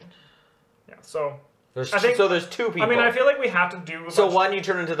 Right. Yeah. So There's I think- so there's 2 people. I mean, I feel like we have to do. so one you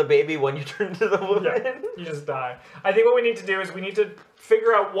turn into the baby, one you turn into the woman. Yeah, you just die. I think what we need to do is we need to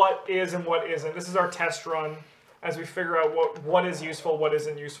figure out what is and what isn't. This is our test run as we figure out what is useful, what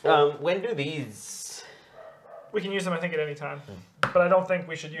isn't useful. When do these? We can use them, I think, at any time. But I don't think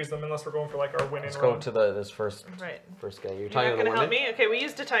we should use them unless we're going for like our win Let's and go run. to this first Right. guy. You're You're talking not to the gonna help women. me? Okay, we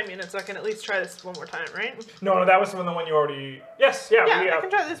used a time unit, so I can at least try this one more time, right? No, that was the one you already. Yes, yeah, Yeah, I can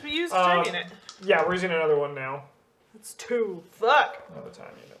try this. We used a time unit. Yeah, we're using another one now. It's 2. Fuck. Another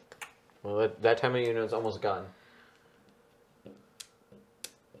time unit. Well, that time unit is almost gone.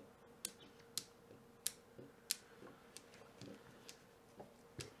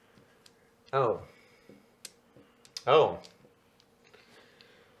 Oh.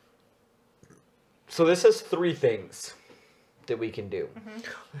 So this has 3 things that we can do.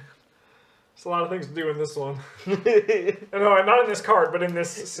 There's a lot of things to do in this one. No, not in this card, but in this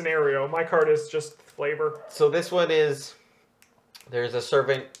scenario. My card is just flavor. So this one is, there's a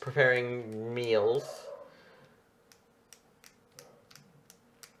servant preparing meals.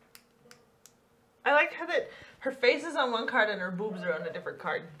 I like how that her face is on one card and her boobs are on a different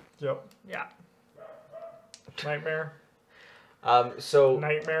card. Yep. Yeah. Nightmare. So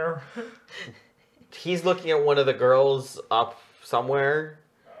Nightmare. he's looking at one of the girls up somewhere,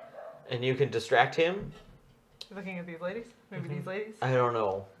 and you can distract him. Looking at these ladies? Maybe these ladies? I don't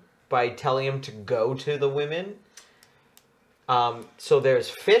know, by telling him to go to the women. So there's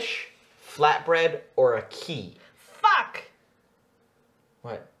fish, flatbread, or a key. Fuck!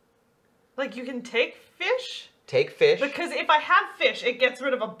 What? Like you can take fish? Take fish. Because if I have fish, it gets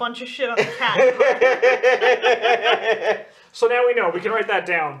rid of a bunch of shit on the cat. So now we know. We can write that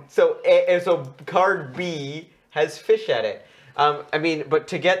down. So card B has fish at it. I mean, but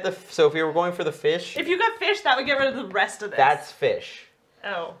to get so if you were going for the fish, If you got fish, that would get rid of the rest of this. that's fish.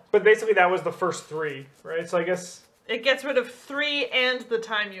 Oh. But basically that was the first 3, right? So I guess... It gets rid of 3 and the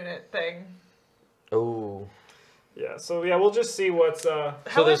time unit thing. Oh. Yeah, so yeah, we'll just see what's... So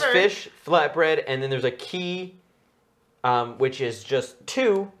there's However- fish, flatbread, and then there's a key, which is just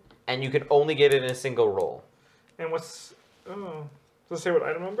 2, and you can only get it in a single roll. And what's... Oh. Does it say what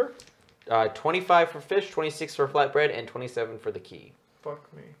item number? 25 for fish, 26 for flatbread, and 27 for the key. Fuck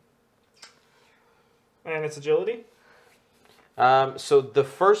me. And it's agility? So the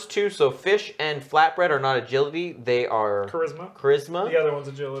first 2, so fish and flatbread are not agility, they are Charisma. charisma. The other one's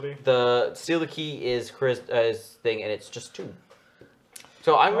agility. The steal the key is thing, and it's just 2.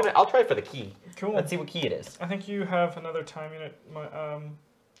 So I'll try for the key. Cool. Let's see what key it is. I think you have another time unit,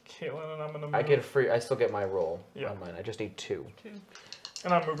 Caitlynn, and I'm gonna move. I still get my roll Yeah. on mine. I just need 2.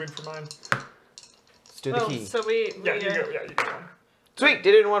 And I'm moving for mine. Let's do the Oh, key. so we Yeah, you go. Yeah, you go. Sweet,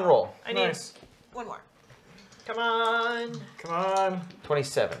 did it in 1 roll. I need Nice. one more. Come on. Come on.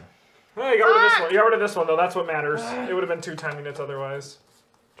 27. Oh, you got rid of this one. You got rid of this one, though. That's what matters. It would have been 2 time units otherwise.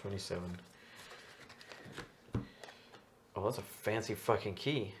 27. Oh, that's a fancy fucking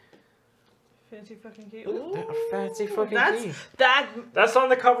key. Fancy fucking key. Fancy fucking That's key. That's on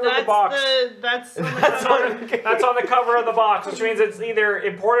the cover of the box. That's on the That's cover. that's on the cover of the box, which means it's either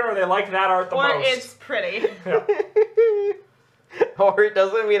important or they like that art the Or most. it's pretty. Yeah. Or it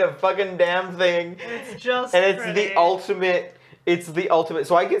doesn't mean a fucking damn thing. It's just And it's pretty. the ultimate. It's the ultimate.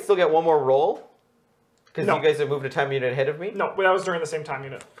 So I can still get one more roll? Because No. you guys have moved a time unit ahead of me? No, that was during the same time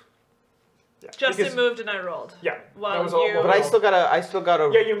unit. Yeah. Justin because- moved and I rolled. Yeah. While that was all. you- But I still gotta.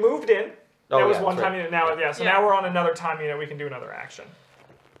 Yeah, you moved in. Oh, That was yeah, one that's time right. unit. Now, yeah. So Yeah. now we're on another time unit. We can do another action.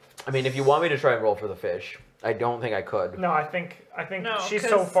 I mean, if you want me to try and roll for the fish, I don't think I could. No, I think No, she's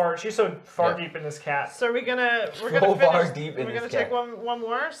so 'cause- far Yeah. deep in this cat. So we're gonna So finish. far deep in we're this gonna take cat. one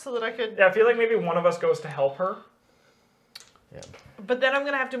more so that I could. Yeah, I feel like maybe one of us goes to help her, Yeah. But then I'm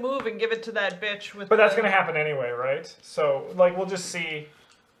gonna have to move and give it to that bitch with. but that's the- gonna happen anyway, right? So like we'll just see.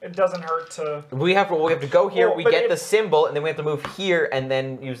 It doesn't hurt to. We have to go here, Well, we but get if- the symbol, and then we have to move here and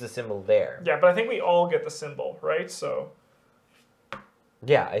then use the symbol there. Yeah, but I think we all get the symbol, right? So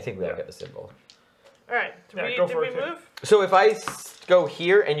Yeah, I think we all Yeah. get the symbol. All right. Yeah, Did go we for it, Kate. move? So if I go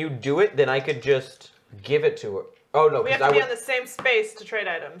here and you do it, then I could just give it to her. Oh no, We have because to I be would. on the same space to trade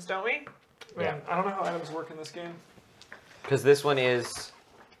items, don't we? man, I don't know how items work in this game. Because this one is.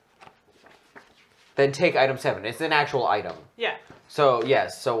 Then take item 7. It's an actual item. Yeah. So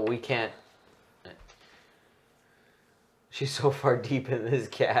yes, so we can't. She's so far deep in this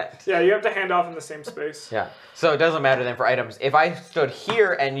cat. Yeah, you have to hand off in the same space. Yeah. So it doesn't matter then for items. If I stood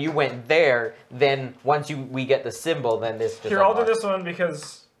here and you went there, then once we get the symbol, then this just Here, I'll do unlocks. this one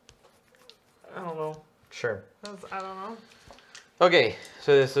because I don't know. Sure. I don't know. Okay,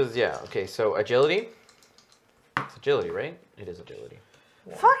 so this is okay, so agility. It's agility, right? It is agility.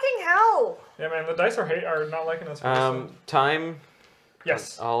 Fucking hell! Yeah, man, the dice are not liking us. For this one. Time.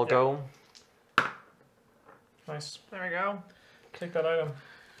 Yes. I'll Yeah. go. Nice. There we go. Take that item.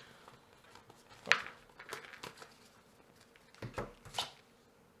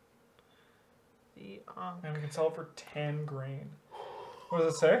 And we can sell it for 10 grain. What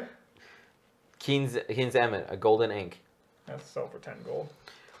does it say? Keen's Emmett, a golden ink. That's sell for 10 gold.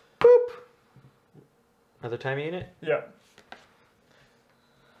 Boop. Another time unit. Yeah.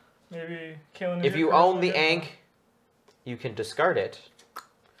 Maybe Caitlynn. If you own the ink, you can discard it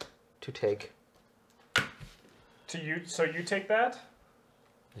to take. So you take that?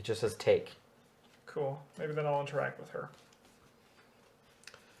 It just says take. Cool. Maybe then I'll interact with her.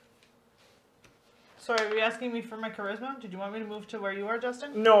 Sorry, are you asking me for my charisma? Did you want me to move to where you are,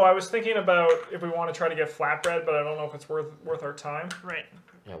 Justin? No, I was thinking about if we want to try to get flatbread, but I don't know if it's worth our time. Right.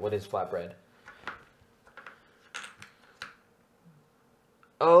 Yeah, what is flatbread?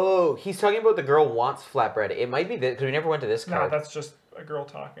 Oh, he's talking about the girl wants flatbread. It might be this, because we never went to this No, card. that's just a girl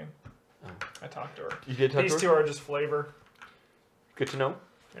talking. Oh. I talked to her. You did talk These to her? two are just flavor. Good to know.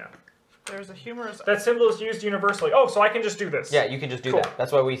 Yeah. There's a humorous. That symbol is used universally. Oh, so I can just do this. Yeah, you can just do Cool. that.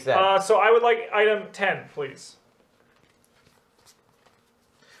 That's why we said. So I would like item 10, please.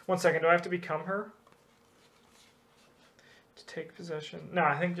 1 second. Do I have to become her? To take possession. No,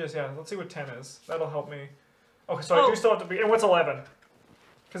 I think just, yeah. Let's see what 10 is. That'll help me. Okay, so I do still have to be. And what's 11?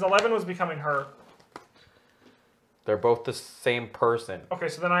 Because 11 was becoming her. They're both the same person. Okay,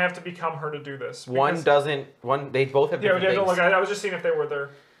 so then I have to become her to do this. One because- doesn't. They both have Yeah, different yeah, things. look, I was just seeing if they were there.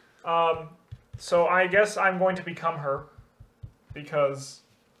 So I guess I'm going to become her because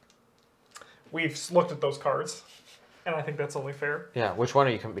we've looked at those cards, and I think that's only fair. Yeah, which one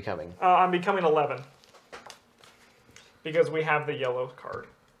are you becoming? I'm becoming 11 because we have the yellow card.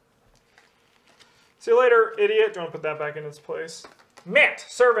 See you later, idiot. Do you want to put that back in its place? Mint,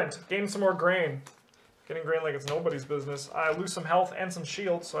 servant, gain some more grain. Getting grain like it's nobody's business. I lose some health and some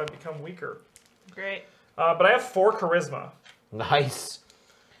shield, so I become weaker. Great. But I have 4 charisma. Nice.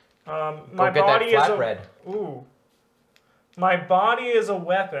 My Go get body that is flatbread. Ooh. My body is a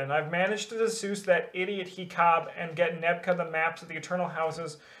weapon. I've managed to dissuade that idiot Hikab and get Nebka the maps of the Eternal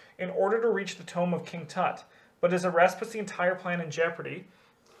Houses in order to reach the Tome of King Tut. But his arrest puts the entire plan in jeopardy.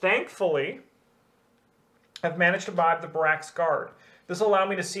 Thankfully, I've managed to bribe the Barak's guard. This will allow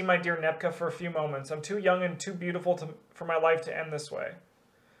me to see my dear Nebka for a few moments. I'm too young and too beautiful for my life to end this way.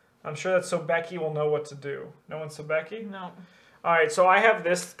 I'm sure that Sobeki will know what to do. No one's Sobeki? No. All right, so I have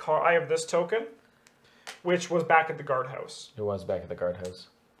this I have this token, which was back at the guardhouse. Who was back at the guardhouse?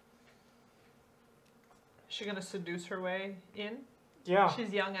 Is she gonna seduce her way in? Yeah, She's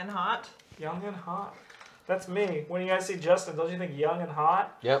young and hot. young and hot. That's me. When you guys see Justin, don't you think young and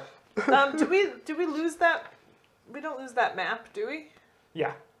hot? Yep. Do we lose that? We don't lose that map, do we?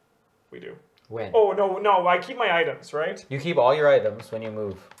 Yeah, we do. When? Oh no, I keep my items, right? You keep all your items when you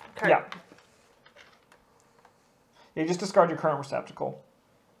move. Okay. Yeah. You just discard your current receptacle.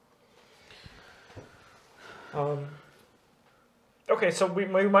 Okay, so we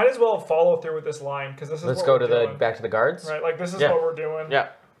might as well follow through with this line because this is. Let's what go we're to doing. back to the guards. Right, like this is Yeah. what we're doing. Yeah.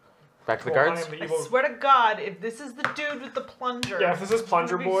 Back to the Cool, I guards. am the I evil. swear to God, if this is the dude with the plunger. Yeah, if this is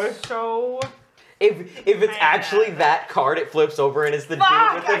Plunger I'm gonna Boy. be So. If it's actually that card, it flips over and it's the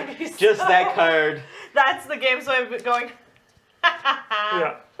Fuck, dude I'd with be just that so- card. That's the game, so I'm going.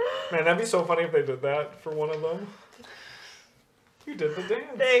 Yeah. Man, that'd be so funny if they did that for one of them. You did the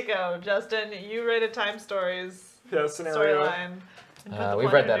dance. There you go, Justin. You read a Time Stories Yeah, scenario. storyline. And put the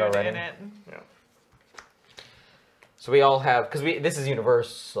We've read that plunger dude already. In it. Yeah. So we all have because this is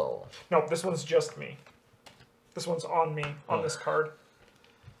universal. No, this one's just me. This one's on me on this card.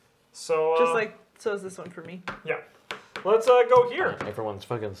 So Just like, so is this one for me. yeah, let's go here. Everyone's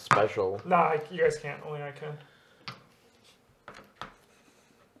fucking special. Nah, you guys can't. Only I can.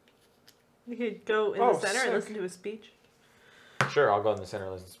 You could go in Oh, the center sick. and listen to his speech. Sure, I'll go in the center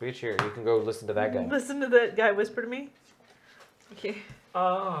and listen to speech. Here, you can go listen to that guy. Listen to that guy whisper to me. Okay.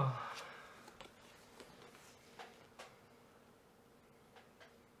 Ah.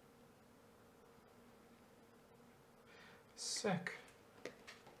 Sick.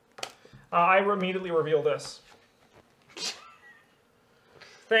 I immediately reveal this.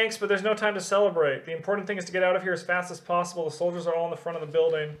 Thanks, but there's no time to celebrate. The important thing is to get out of here as fast as possible. The soldiers are all in the front of the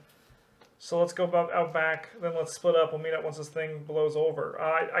building. So let's go out back, then let's split up. We'll meet up once this thing blows over.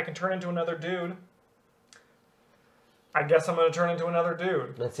 I can turn into another dude. I guess I'm going to turn into another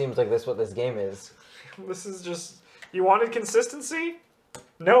dude. That seems like that's what this game is. This is just... You wanted consistency?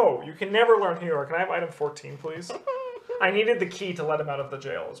 No, you can never learn New York. Can I have item 14, please? I needed the key to let him out of the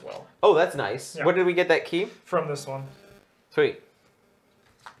jail as well. Oh, that's nice. Yeah. What did we get that key? From this one. Sweet.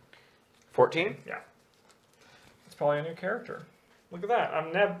 14? Yeah. It's probably a new character. Look at that.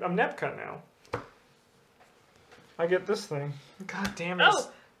 I'm Nebka now. I get this thing. God damn it. Oh!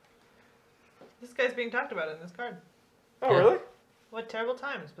 This guy's being talked about in this card. Oh, Yeah. really? What terrible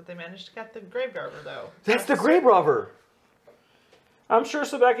times, but they managed to get the grave garber though. That's the grave robber. I'm sure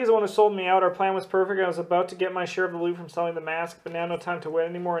Sobecki's the one who sold me out. Our plan was perfect. I was about to get my share of the loot from selling the mask, but now no time to wait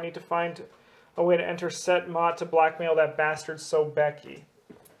anymore. I need to find a way to enter Set Mott to blackmail that bastard Sobecki.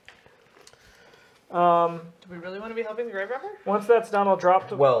 Do we really want to be helping the grave robber? Once that's done, I'll drop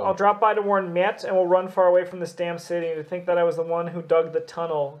by to warn Met, and we'll run far away from this damn city. To think that I was the one who dug the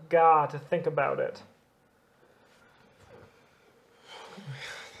tunnel. God, to think about it.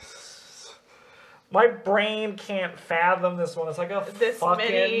 My brain can't fathom this one. It's like a This fucking...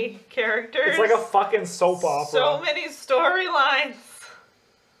 many characters. It's like a fucking soap opera. So many storylines.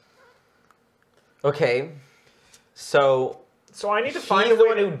 Okay. So So I need to find he's a the way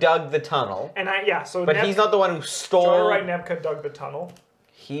one to... who dug the tunnel. And so But he's not the one who stole... Johnny Wright Nebka dug the tunnel.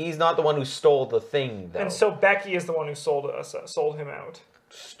 He's not the one who stole the thing, though. And so Becky is the one who sold him out.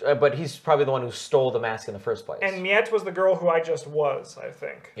 But he's probably the one who stole the mask in the first place. And Miette was the girl who I just was, I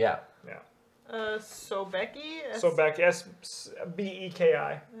think. Yeah. Yeah. So Becky? So Becky,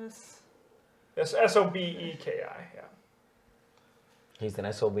 S-B-E-K-I. S- S-O-B-E-K-I, yeah. He's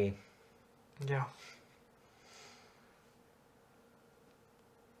an SOB. Yeah.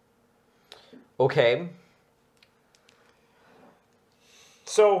 Okay.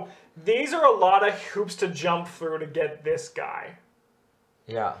 So these are a lot of hoops to jump through to get this guy.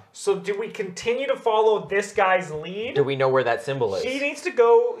 Yeah. So do we continue to follow this guy's lead? Do we know where that symbol is? He needs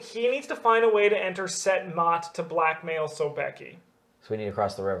to find a way to enter Set Mott to blackmail Sobecki. So we need to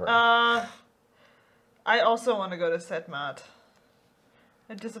cross the river. I also want to go to Setmat.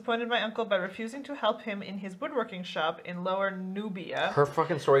 I disappointed my uncle by refusing to help him in his woodworking shop in Lower Nubia. Her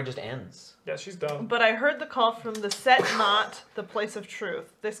fucking story just ends. Yeah, she's done. But I heard the call from the Setmat, the place of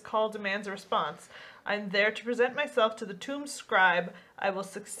truth. This call demands a response. I'm there to present myself to the tomb scribe. I will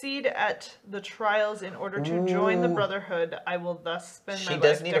succeed at the trials in order to join the brotherhood. I will thus spend She my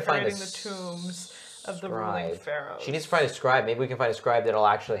does life need to find a decorating the tombs of the ruling scribe. pharaohs. She needs to find a scribe. Maybe we can find a scribe that'll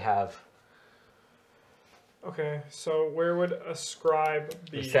actually have Okay, so where would a scribe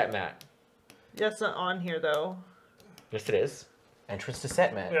be? set mat. That's not on here though. Yes, it is. Entrance to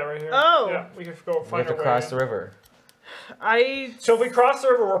set mat. Yeah, right here. Oh. Yeah, we can go We find have to our cross way the in. river. So if we cross the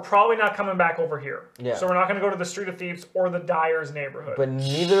river, we're probably not coming back over here. Yeah. So we're not going to go to the Street of Thieves or the Dyer's neighborhood. But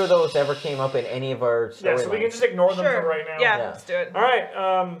neither of those ever came up in any of our storylines. yeah, so we can just ignore them for right now. Yeah, Yeah. let's do it. All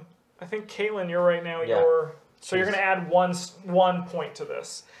right. I think Caitlyn, you're right now. Yeah. So you're going to add one point to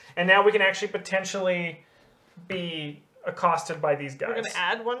this, and now we can actually potentially be accosted by these guys. We're gonna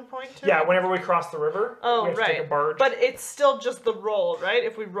add 1 point to Yeah, it? whenever we cross the river, Oh, we have right. to take a barge. But it's still just the roll, right?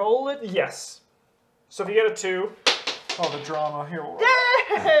 If we roll it. yes. So if you get a 2, oh, the drama. Here, we'll roll,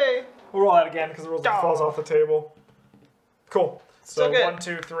 Yay! we'll roll that again because the rules falls off the table. Cool. So Still good. 1,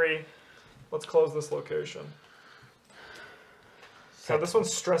 2, 3. Let's close this location. Now, this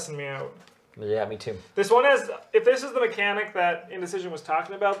one's stressing me out. Yeah, me too. This one has, if this is the mechanic that Indecision was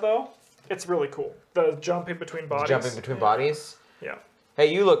talking about, though, it's really cool. The jumping between bodies. Jumping between bodies? Yeah.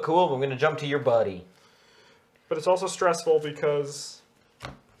 Hey, you look cool, but I'm going to jump to your buddy. But it's also stressful because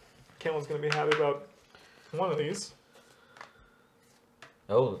Caitlynn's going to be happy about one of these.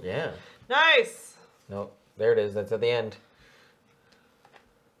 Oh, yeah. Nice. Nope. There it is. That's at the end.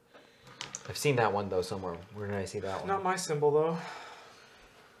 I've seen that one, though, somewhere. Where did I see that one? Not my symbol, though.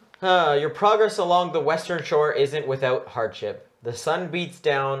 Your progress along the western shore isn't without hardship. The sun beats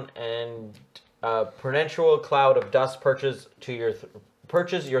down, and a perennial cloud of dust perches your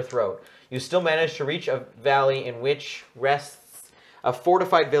throat. You still manage to reach a valley in which rests a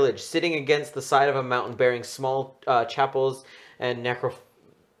fortified village, sitting against the side of a mountain, bearing small chapels and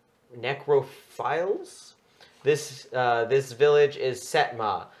necrophiles. This village is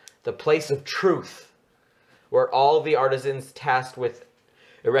Setma, the place of truth, where all the artisans tasked with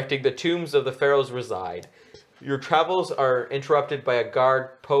erecting the tombs of the pharaohs reside. Your travels are interrupted by a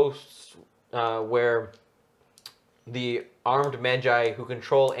guard post where the armed magi who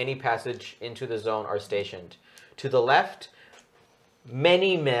control any passage into the zone are stationed. To the left,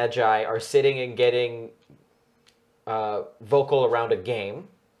 many magi are sitting and getting vocal around a game.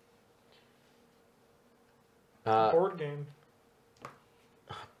 Board game.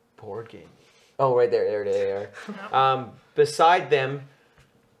 Board game. Oh, right there. There they are. Beside them,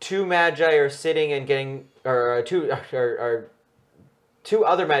 two magi are sitting and getting, or two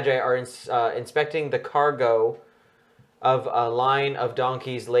other magi are inspecting the cargo of a line of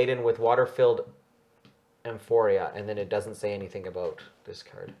donkeys laden with water-filled amphoria, and then it doesn't say anything about this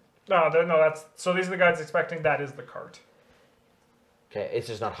card. No, that's so. These are the guys expecting that is the cart. Okay, it's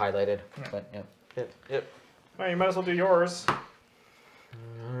just not highlighted. Yeah. But yep. Well, you might as well do yours.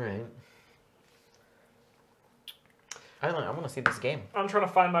 All right. I want to see this game. I'm trying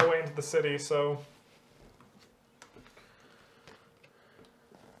to find my way into the city, so.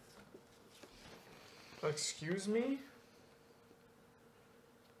 Excuse me?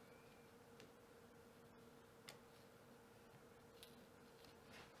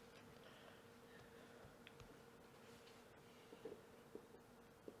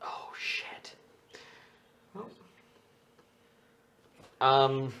 Oh shit.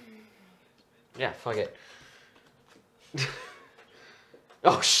 Yeah, fuck it.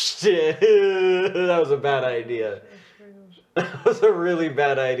 Oh shit! That was a bad idea. That was a really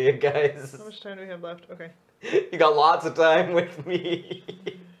bad idea, guys. How much time do we have left? Okay. You got lots of time with me.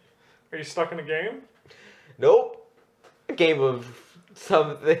 Are you stuck in a game? Nope. A game of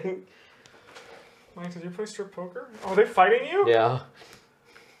something. Mike, did you play strip poker? Oh, are they fighting you? Yeah.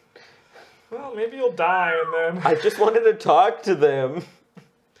 Well, maybe you'll die and then. I just wanted to talk to them.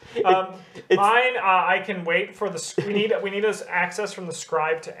 Mine, I can wait for the. We need us access from the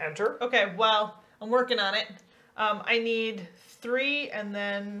scribe to enter. Okay, well, I'm working on it. I need 3 and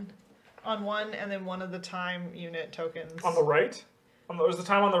then on 1 and then 1 of the time unit tokens. On the right? Is the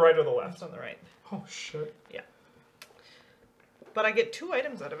time on the right or the left? It's on the right. Oh shit. Yeah. But I get 2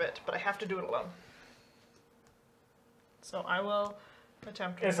 items out of it, but I have to do it alone. So I will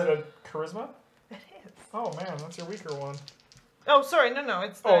attempt. Is it a charisma? It is. Oh man, that's your weaker one. Oh, sorry, no,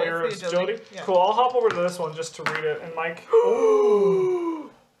 it's the, Your it's the agility. agility? Yeah. Cool, I'll hop over to this one just to read it. And Mike.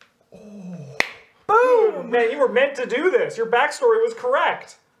 Oh. Boom! Man, you were meant to do this. Your backstory was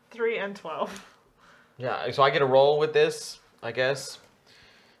correct. 3 and 12. Yeah, so I get a roll with this, I guess.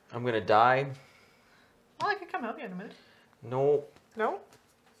 I'm gonna die. Well, I could come help you in a minute. No. No?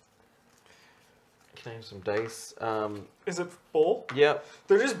 Can I have some dice? Is it full? Yep.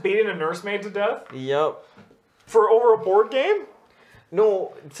 They're just beating a nursemaid to death? Yep. For over a board game?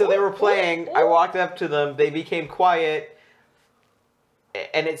 No, so they were playing. I walked up to them. They became quiet.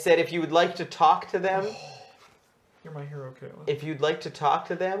 And it said, if you would like to talk to them. You're my hero, Caitlynn. If you'd like to talk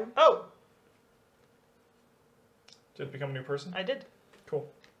to them. Oh! Did it become a new person? I did. Cool.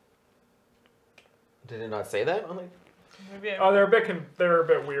 Did it not say that? Maybe Oh, they're a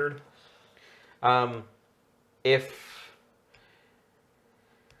bit weird. If...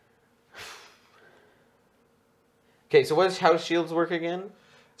 Okay, so what does house shields work again?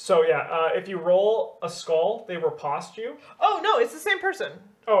 So yeah, if you roll a skull, they riposte you. Oh, no, it's the same person.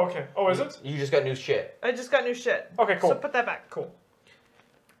 Oh, okay. Oh, is it? You just got new shit. I just got new shit. Okay, cool. So put that back. Cool.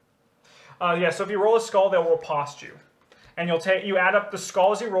 Yeah, so if you roll a skull, they'll riposte you. And you add up the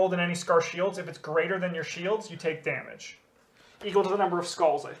skulls you rolled and any scar shields. If it's greater than your shields, you take damage. Equal to the number of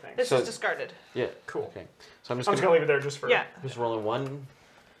skulls, I think. This So- is discarded. Yeah. Cool. Okay. So I'm I'm just gonna leave it there just for... Yeah. just rolling 1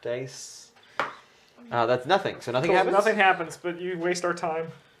 dice. That's nothing. So nothing Cool, happens? nothing happens, but you waste our time.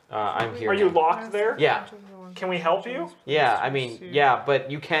 I'm here Are you now. locked there? Yeah. Can we help you? Yeah, I mean, yeah, but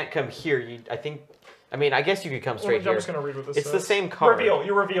you can't come here. I guess you could come straight I'm here. just gonna read what this It's says. the same card. Reveal.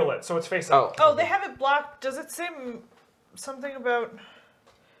 You reveal it, so it's face up. Oh. Oh, they have it blocked. Does it say something about...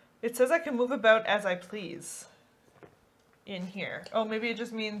 It says I can move about as I please. In here. Oh, maybe it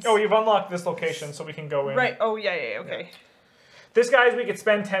just means... Oh, you've unlocked this location, so we can go in. Right. Oh, yeah, okay. Yeah. This guy's we could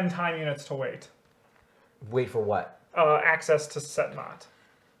spend 10 time units to wait. Wait for what? Access to Setmot.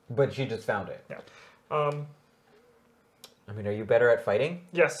 But you just found it. Yeah. I mean, are you better at fighting?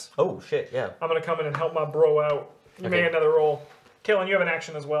 Yes. Oh, shit, yeah. I'm gonna come in and help my bro out. You made another roll. Caitlynn, you have an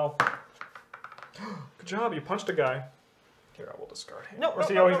action as well. Good job, you punched a guy. Here, I will discard him. No, Or is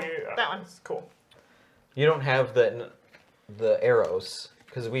he no, always no. the- That one. Cool. You don't have the arrows,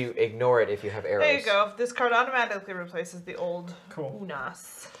 because we ignore it if you have arrows. There you go. This card automatically replaces the old Cool.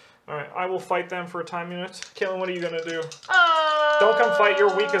 Unas. Alright, I will fight them for a time unit. Caitlynn, what are you gonna do? Don't come fight,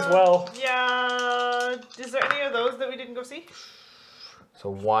 you're weak as well. Yeah. Is there any of those that we didn't go see? So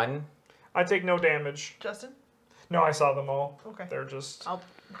 1. I take no damage. Justin? No, I saw them all. Okay. They're just... I'll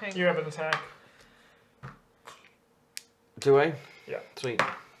hang. You have an attack. Do I? Yeah. Sweet.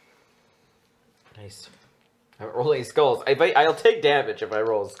 Nice. I haven't rolled any skulls. I'll take damage if I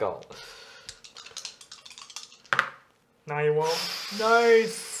roll a skull. Now you won't.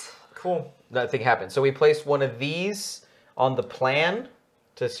 Nice. Cool. That thing happened. So we placed one of these on the plan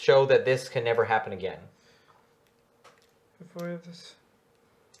to show that this can never happen again. Avoid this.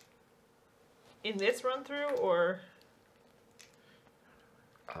 In this run through or...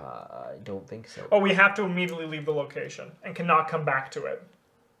 I don't think so. Oh, we have to immediately leave the location and cannot come back to it.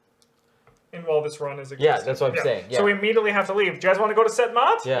 And while this run is existing. Yeah, that's what I'm saying. Yeah. So we immediately have to leave. Do you guys want to go to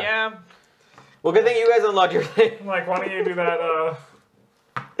Setmot? Yeah. Yeah. Well, good thing you guys unlocked your thing. I'm like, why don't you do that?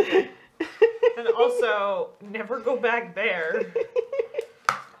 And also, never go back there.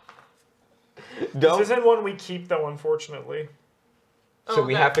 Don't. This isn't one we keep, though, unfortunately. So Oh,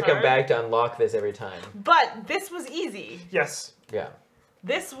 we that have to come card? back to unlock this every time. But this was easy. Yes. Yeah.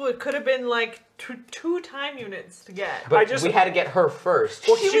 This could have been like two time units to get. But I we had to get her first.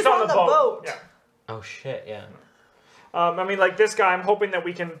 Well, She she's was on on the the boat. boat. Yeah. Oh, shit, yeah. I mean, like this guy, I'm hoping that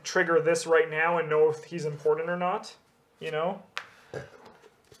we can trigger this right now and know if he's important or not. You know?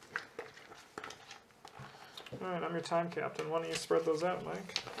 Alright, I'm your time captain. Why don't you spread those out,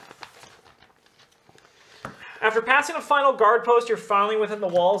 Mike? After passing a final guard post, you're finally within the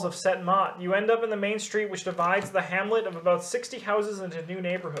walls of Setmot. You end up in the main street which divides the hamlet of about 60 houses into new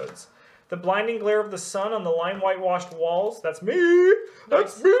neighborhoods. The blinding glare of the sun on the lime whitewashed walls, that's me!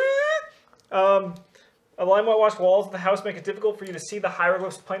 That's me! The lime whitewashed walls of the house make it difficult for you to see the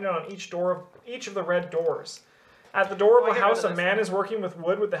hieroglyphs painted on each of the red doors. At the door of I the get rid house, of a this man one. is working with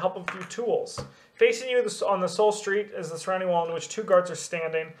wood with the help of a few tools. Facing you on the sole street is the surrounding wall in which 2 guards are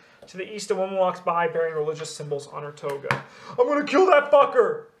standing. To the east, a woman walks by bearing religious symbols on her toga. I'm gonna kill that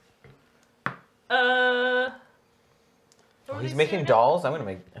fucker! Oh, he's making dolls? I'm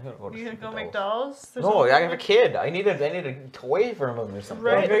gonna go to You gonna see go the make dolls. dolls? There's No, nothing I have a like- kid. I need a toy from him or something.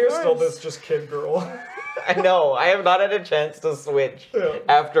 Right. I think it's still yours. this just kid girl. I know. I have not had a chance to switch Yeah.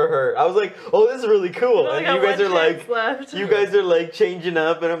 after her. I was like, "Oh, this is really cool," Only and got you guys one are like, chance left. "You guys are like changing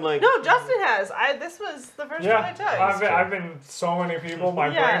up," and I'm like, No, Justin has. This was the first one I Yeah, touched. I've been so many people. My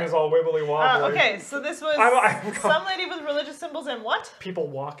Yeah. brain is all wibbly wobbly. Okay, so this was I'm- some lady with religious symbols and what? People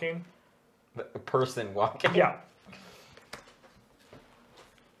walking. a person walking. Yeah.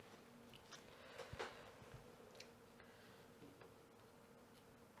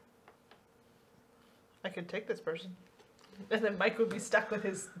 I could take this person. And then Mike would be stuck with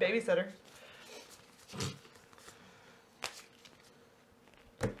his babysitter.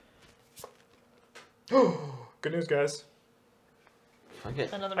 Good news, guys. Okay.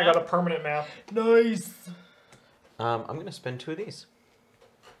 Another I map. got a permanent map. Nice. I'm gonna spend 2 of these.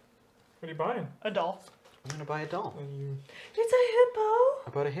 What are you buying? A doll. I'm gonna buy a doll. It's a hippo. I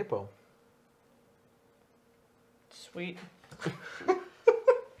bought a hippo. Sweet.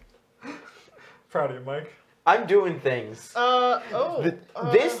 Proud of you, Mike. I'm doing things.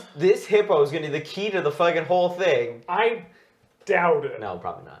 This hippo is gonna be the key to the fucking whole thing. I doubt it. No,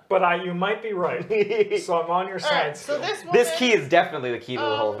 probably not. But you might be right. So I'm on your side. Alright, so still. this one. This key is definitely the key to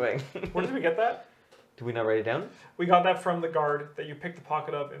the whole thing. Where did we get that? Did we not write it down? We got that from the guard that you picked the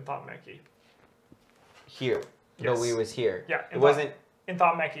pocket of in Thought-Meki. Here. Yes. No, we was here. Yeah, It wasn't. In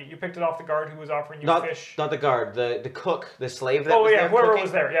Thought-Meki. You picked it off the guard who was offering you Not, fish. not the guard, the cook, the slave that Oh was yeah, there whoever cooking.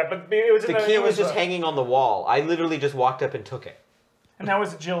 was there. Yeah, but it was The in key it was just the- hanging on the wall. I literally just walked up and took it. And that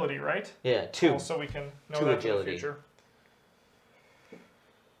was agility, right? Yeah, 2. Cool, so we can know 2 that agility. for the future. Do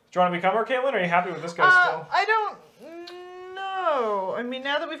you want to become her, Caitlyn, or are you happy with this guy still? I don't know. I mean,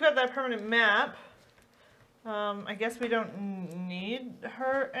 now that we've got that permanent map, I guess we don't need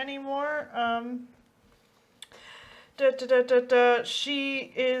her anymore.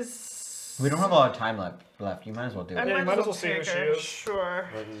 She is. We don't have a lot of time left. You might as well do I it. Yeah, you might as well see who take she her. is. Sure.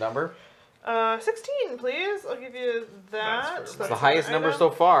 What number? 16, please. I'll give you that. That's It's the highest number so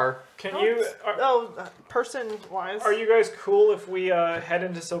far. Can Oh, you? it's- person-wise. Are you guys cool if we head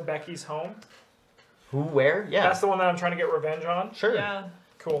into Sobeki's home? Who? Where? Yeah. That's the one that I'm trying to get revenge on. Sure. Yeah.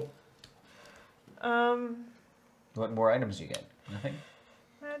 Cool. What more items do you get? Nothing?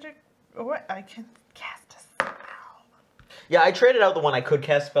 Magic. What? I can cast a spell. Yeah, I traded out the one I could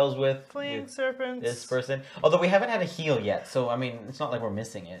cast spells with. Fleeing with serpents. this person. Although we haven't had a heal yet, so I mean, it's not like we're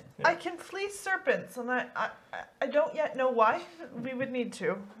missing it. I can flee serpents, and I don't yet know why we would need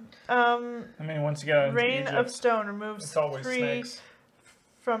to. I mean, once you get into Rain Egypt, of Stone removes it's always 3 snakes.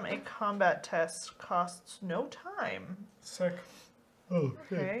 from a combat test. Costs no time. Sick.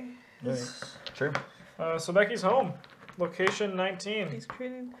 Okay. True. Sobeki's home. Location 19. He's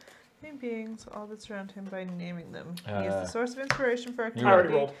creating living beings, all that surround him by naming them. He is Uh, the source of inspiration for our I already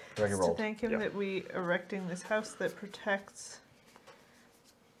community. rolled. Already It's to rolled. thank him Yep. that we erecting this house that protects.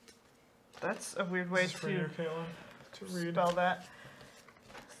 That's a weird way This is for you, to Caitlynn, to read. spell that.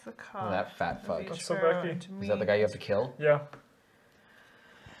 It's the cost. Oh, that fat of fuck. each That's pharaoh Sobeki. and to Is that the guy you have to kill? Yeah.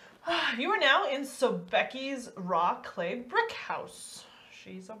 You are now in Sobeki's raw clay brick house.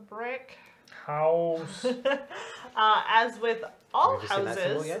 She's a brick. House. As with all Have you seen that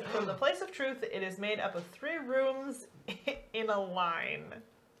symbol houses, yet? from the place of truth, it is made up of 3 rooms in a line.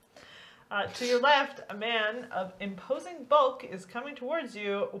 To your left, a man of imposing bulk is coming towards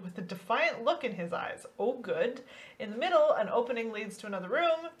you with a defiant look in his eyes. Oh, good. In the middle, an opening leads to another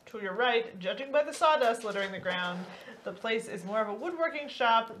room. To your right, judging by the sawdust littering the ground, the place is more of a woodworking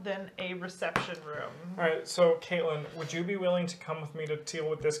shop than a reception room. Alright, so Caitlyn, would you be willing to come with me to deal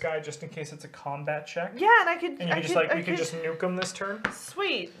with this guy just in case it's a combat check? Yeah, and I could. And you could just we could just nuke him this turn?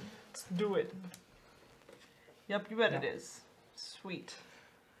 Sweet. Let's do it. Yep, you bet it is. Sweet.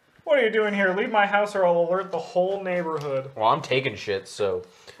 What are you doing here? Leave my house or I'll alert the whole neighborhood. Well, I'm taking shit, so.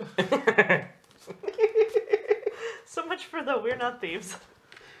 So much for the we're not thieves.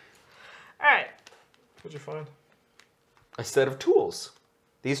 Alright. What'd you find? A set of tools.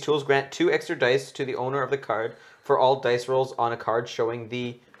 These tools grant 2 extra dice to the owner of the card for all dice rolls on a card showing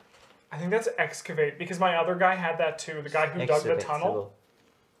the I think that's excavate, because my other guy had that too. The guy who dug the exhibit tunnel. symbol.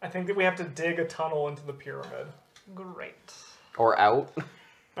 I think that we have to dig a tunnel into the pyramid. Great. Or out.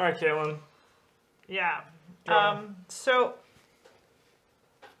 Alright, Caitlyn. Yeah. Go. So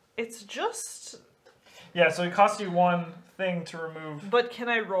it's just. Yeah, so it costs you 1 thing to remove. But can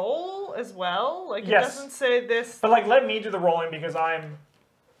I roll as well? Like, Yes. it doesn't say this. But like, let me do the rolling because I'm You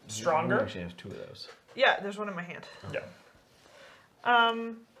stronger. actually have 2 of those. Yeah, there's one in my hand. Yeah.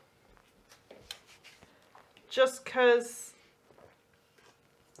 Just because.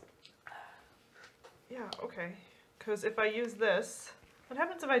 Yeah, okay. Because if I use this, what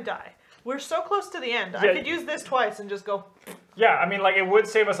happens if I die? We're so close to the end. Yeah. I could use this twice and just go. Yeah, I mean, like, it would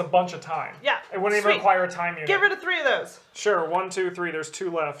save us a bunch of time. Yeah. It wouldn't even sweet. require a time unit. Get rid of 3 of those. Sure, 1, 2, 3. There's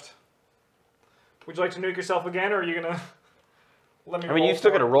 2 left. Would you like to nuke yourself again, or are you gonna let me? I mean, roll you still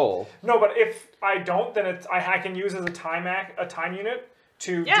for got to it? roll. No, but if I don't, then it's I can use as a time unit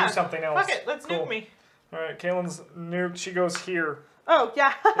to Yeah. do something else. Fuck it. Let's Cool. nuke me. All right, Caitlyn's nuke. She goes here. Oh,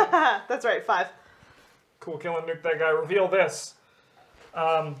 yeah. That's right. 5. Cool, Caitlyn nuked that guy. Reveal this.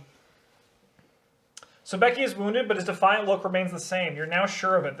 So Becky is wounded, but his defiant look remains the same. You're now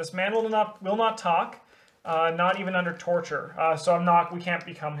sure of it. This man will not talk, not even under torture. So we can't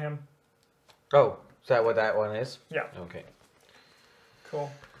become him. Oh, is that what that one is? Yeah. Okay.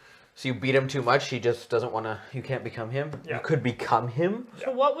 Cool. So you beat him too much, he just doesn't want to. You can't become him? Yeah. You could become him?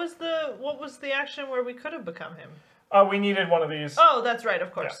 So what was the action where we could have become him? We needed one of these. Oh, that's right.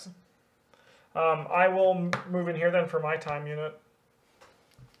 Of course. I will move in here then for my time unit.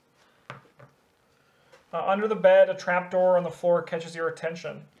 Under the bed, a trapdoor on the floor catches your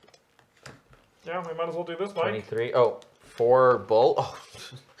attention. Yeah, we might as well do this, Mike. 23. Oh, 4 bull. Oh,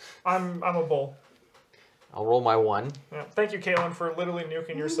 I'm a bull. I'll roll my 1. Yeah. Thank you, Caitlyn, for literally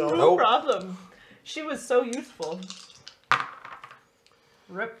nuking yourself. No Nope. problem. She was so useful.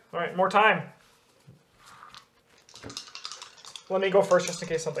 Rip. All right, more time. Let me go first just in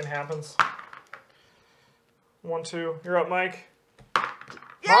case something happens. 1, 2. You're up, Mike.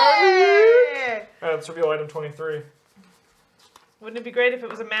 Yay! All right, let's reveal item 23. Wouldn't it be great if it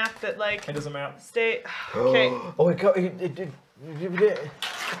was a map that like It is a map. stay? Okay. Oh, it did. It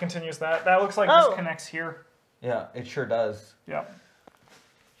continues that. That looks like Oh. this connects here. Yeah, it sure does. Yeah.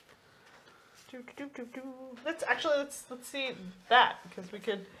 Let's see that because we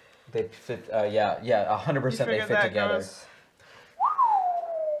could. They fit. Yeah, 100%. They figured fit that together. goes-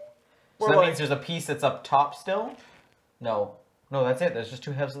 So that means there's a piece that's up top still. No, that's it. There's just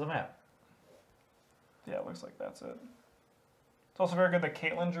two halves of the map. Yeah, it looks like that's it. It's also very good that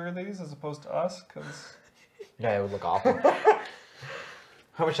Caitlynn drew these as opposed to us, because... Yeah, it would look awful.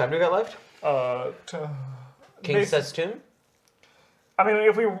 How much time do we got left? King says tomb? I mean,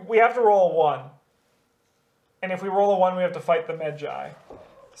 if we have to roll a 1. And if we roll a 1, we have to fight the Magi.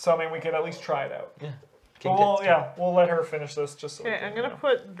 So, I mean, we could at least try it out. Yeah. We'll let her finish this just so Okay, I'm gonna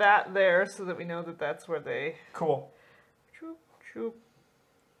put that there so that we know that that's where they. Cool. Choop, choop,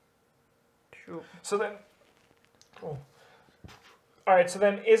 choop. So then... Cool. Alright, so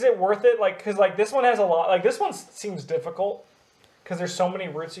then is it worth it? Like, because like this one has a lot... Like, this one seems difficult. Because there's so many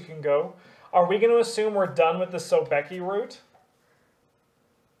routes you can go. Are we going to assume we're done with the Sobeki route?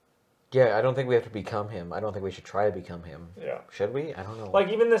 Yeah, I don't think we have to become him. I don't think we should try to become him. Yeah. Should we? I don't know. Like,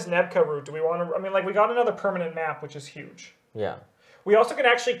 even this Nebka route, do we want to... I mean, like, we got another permanent map, which is huge. Yeah. We also can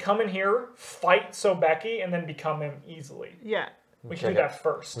actually come in here, fight Sobeki, and then become him easily. Yeah. We can do that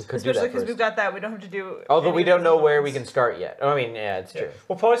first. We could do Especially that because first. we've got that. We don't have to do. Although we don't know where we can. can start yet. I mean, yeah, it's true.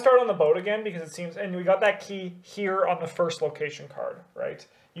 We'll probably start on the boat again, because it seems... And we got that key here on the first location card, right?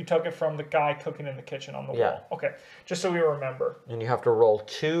 You took it from the guy cooking in the kitchen on the wall. Okay, just so we remember. And you have to roll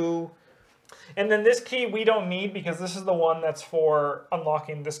 2... And then this key we don't need because this is the one that's for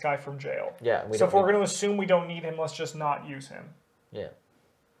unlocking this guy from jail. Yeah. So if we're going to assume we don't need him, let's just not use him. Yeah.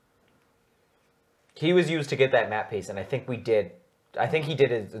 He was used to get that map piece, and I think we did. I think he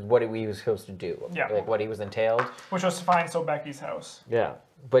did what he was supposed to do. Yeah. Like what he was entailed. Which was to find Sobeki's house. Yeah.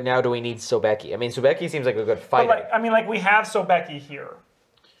 But now do we need Sobeki? I mean, Sobeki seems like a good But fighter. like, we have Sobeki here.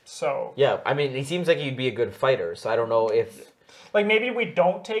 So... Yeah, I mean, he seems like he'd be a good fighter, so I don't know if... Like, maybe we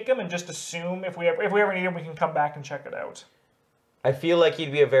don't take him and just assume if we ever need him, we can come back and check it out. I feel like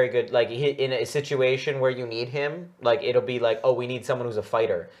he'd be a very good, like, in a situation where you need him, like, it'll be like, oh, we need someone who's a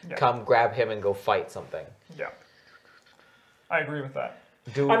fighter. Yeah. Come grab him and go fight something. Yeah. I agree with that.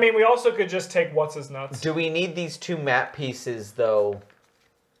 Do, I mean, we also could just take What's-His-Nuts. do we need these 2 map pieces, though?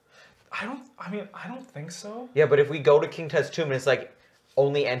 I don't think so. Yeah, but if we go to King Tut's tomb and it's like,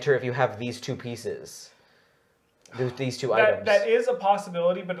 only enter if you have these 2 pieces. These 2 items. That is a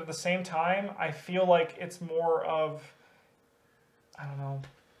possibility, but at the same time, I feel like it's more of, I don't know,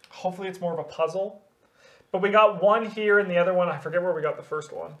 hopefully it's more of a puzzle. But we got one here and the other one, I forget where we got the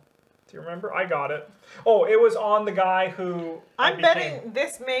first one. Do you remember? I got it. Oh, it was on the guy who... I'm betting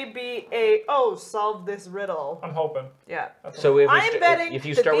this may be a, solve this riddle. I'm hoping. Yeah. So if I'm betting if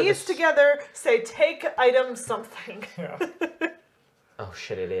you that start with these this... together say take item something. Yeah. Oh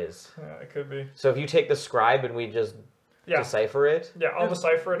shit, it is. Yeah, it could be. So if you take the scribe and we just decipher it? Yeah, I'll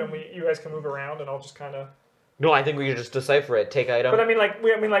decipher it and you guys can move around and I'll just kind of... No, I think we should just decipher it. Take item. But I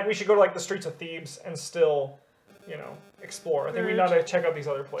mean, we should go to like the streets of Thebes and still, explore. I think we gotta check out these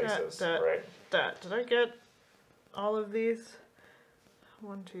other places, right? Did I get all of these?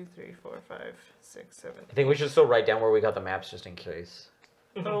 1, 2, 3, 4, 5, 6, 7. I think we should still write down where we got the maps just in case.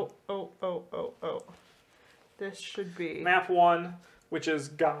 Oh. This should be Map 1, which is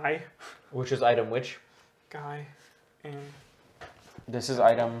Guy. Which is item which? Guy and... This is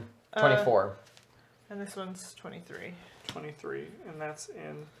item 24. And this one's 23. 23, and that's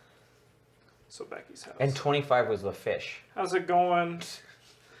in Sobeki's house. And 25 was the fish. How's it going?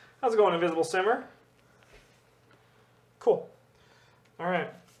 How's it going, Invisible Simmer? Cool. All right.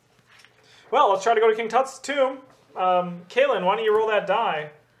 Well, let's try to go to King Tut's tomb. Caitlynn, why don't you roll that die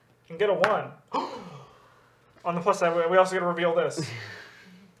and get a 1? On the plus side, we also got to reveal this.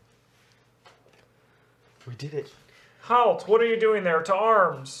 We did it. Halt, what are you doing there? To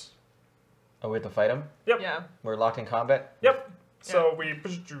arms. Oh, we have to fight him? Yep. Yeah. We're locked in combat? Yep. So we...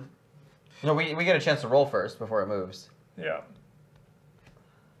 No, we get a chance to roll first before it moves. Yeah.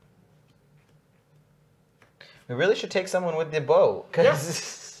 We really should take someone with the bow. Yeah,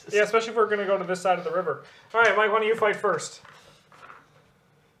 especially if we're going to go to this side of the river. All right, Mike, why don't you fight first?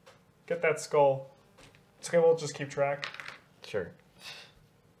 Get that skull. It's okay, we'll just keep track. Sure.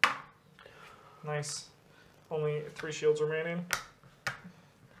 Nice. Only 3 shields remaining.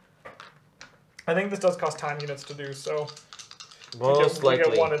 I think this does cost time units to do, so Most we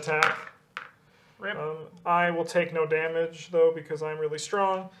likely. get 1 attack. Rip. I will take no damage, though, because I'm really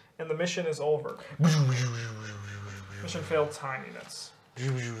strong, and the mission is over. Mission failed time units.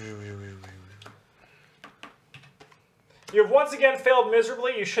 You have once again failed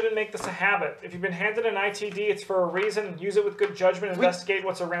miserably. You shouldn't make this a habit. If you've been handed an ITD, it's for a reason. Use it with good judgment. Investigate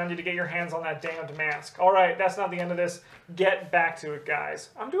what's around you to get your hands on that damned mask. All right, that's not the end of this. Get back to it, guys.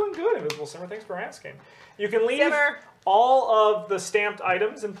 I'm doing good, Invisible Simmer. Thanks for asking. You can leave all of the stamped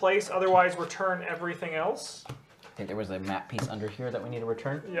items in place. Otherwise, return everything else. I think there was a map piece under here that we need to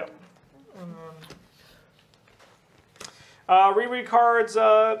return. Yep. Reread cards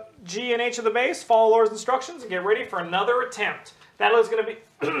G and H of the base, follow Laura's instructions, and get ready for another attempt. That is going to be,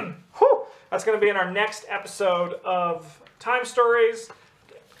 that's going to be in our next episode of Time Stories.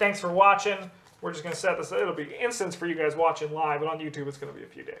 Thanks for watching. We're just going to set this, it'll be instance for you guys watching live, but on YouTube it's going to be a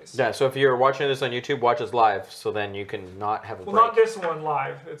few days. Yeah, so if you're watching this on YouTube, watch us live, so then you can not have a break. Well, not this one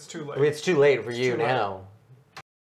live. It's too late. It's too late for you now.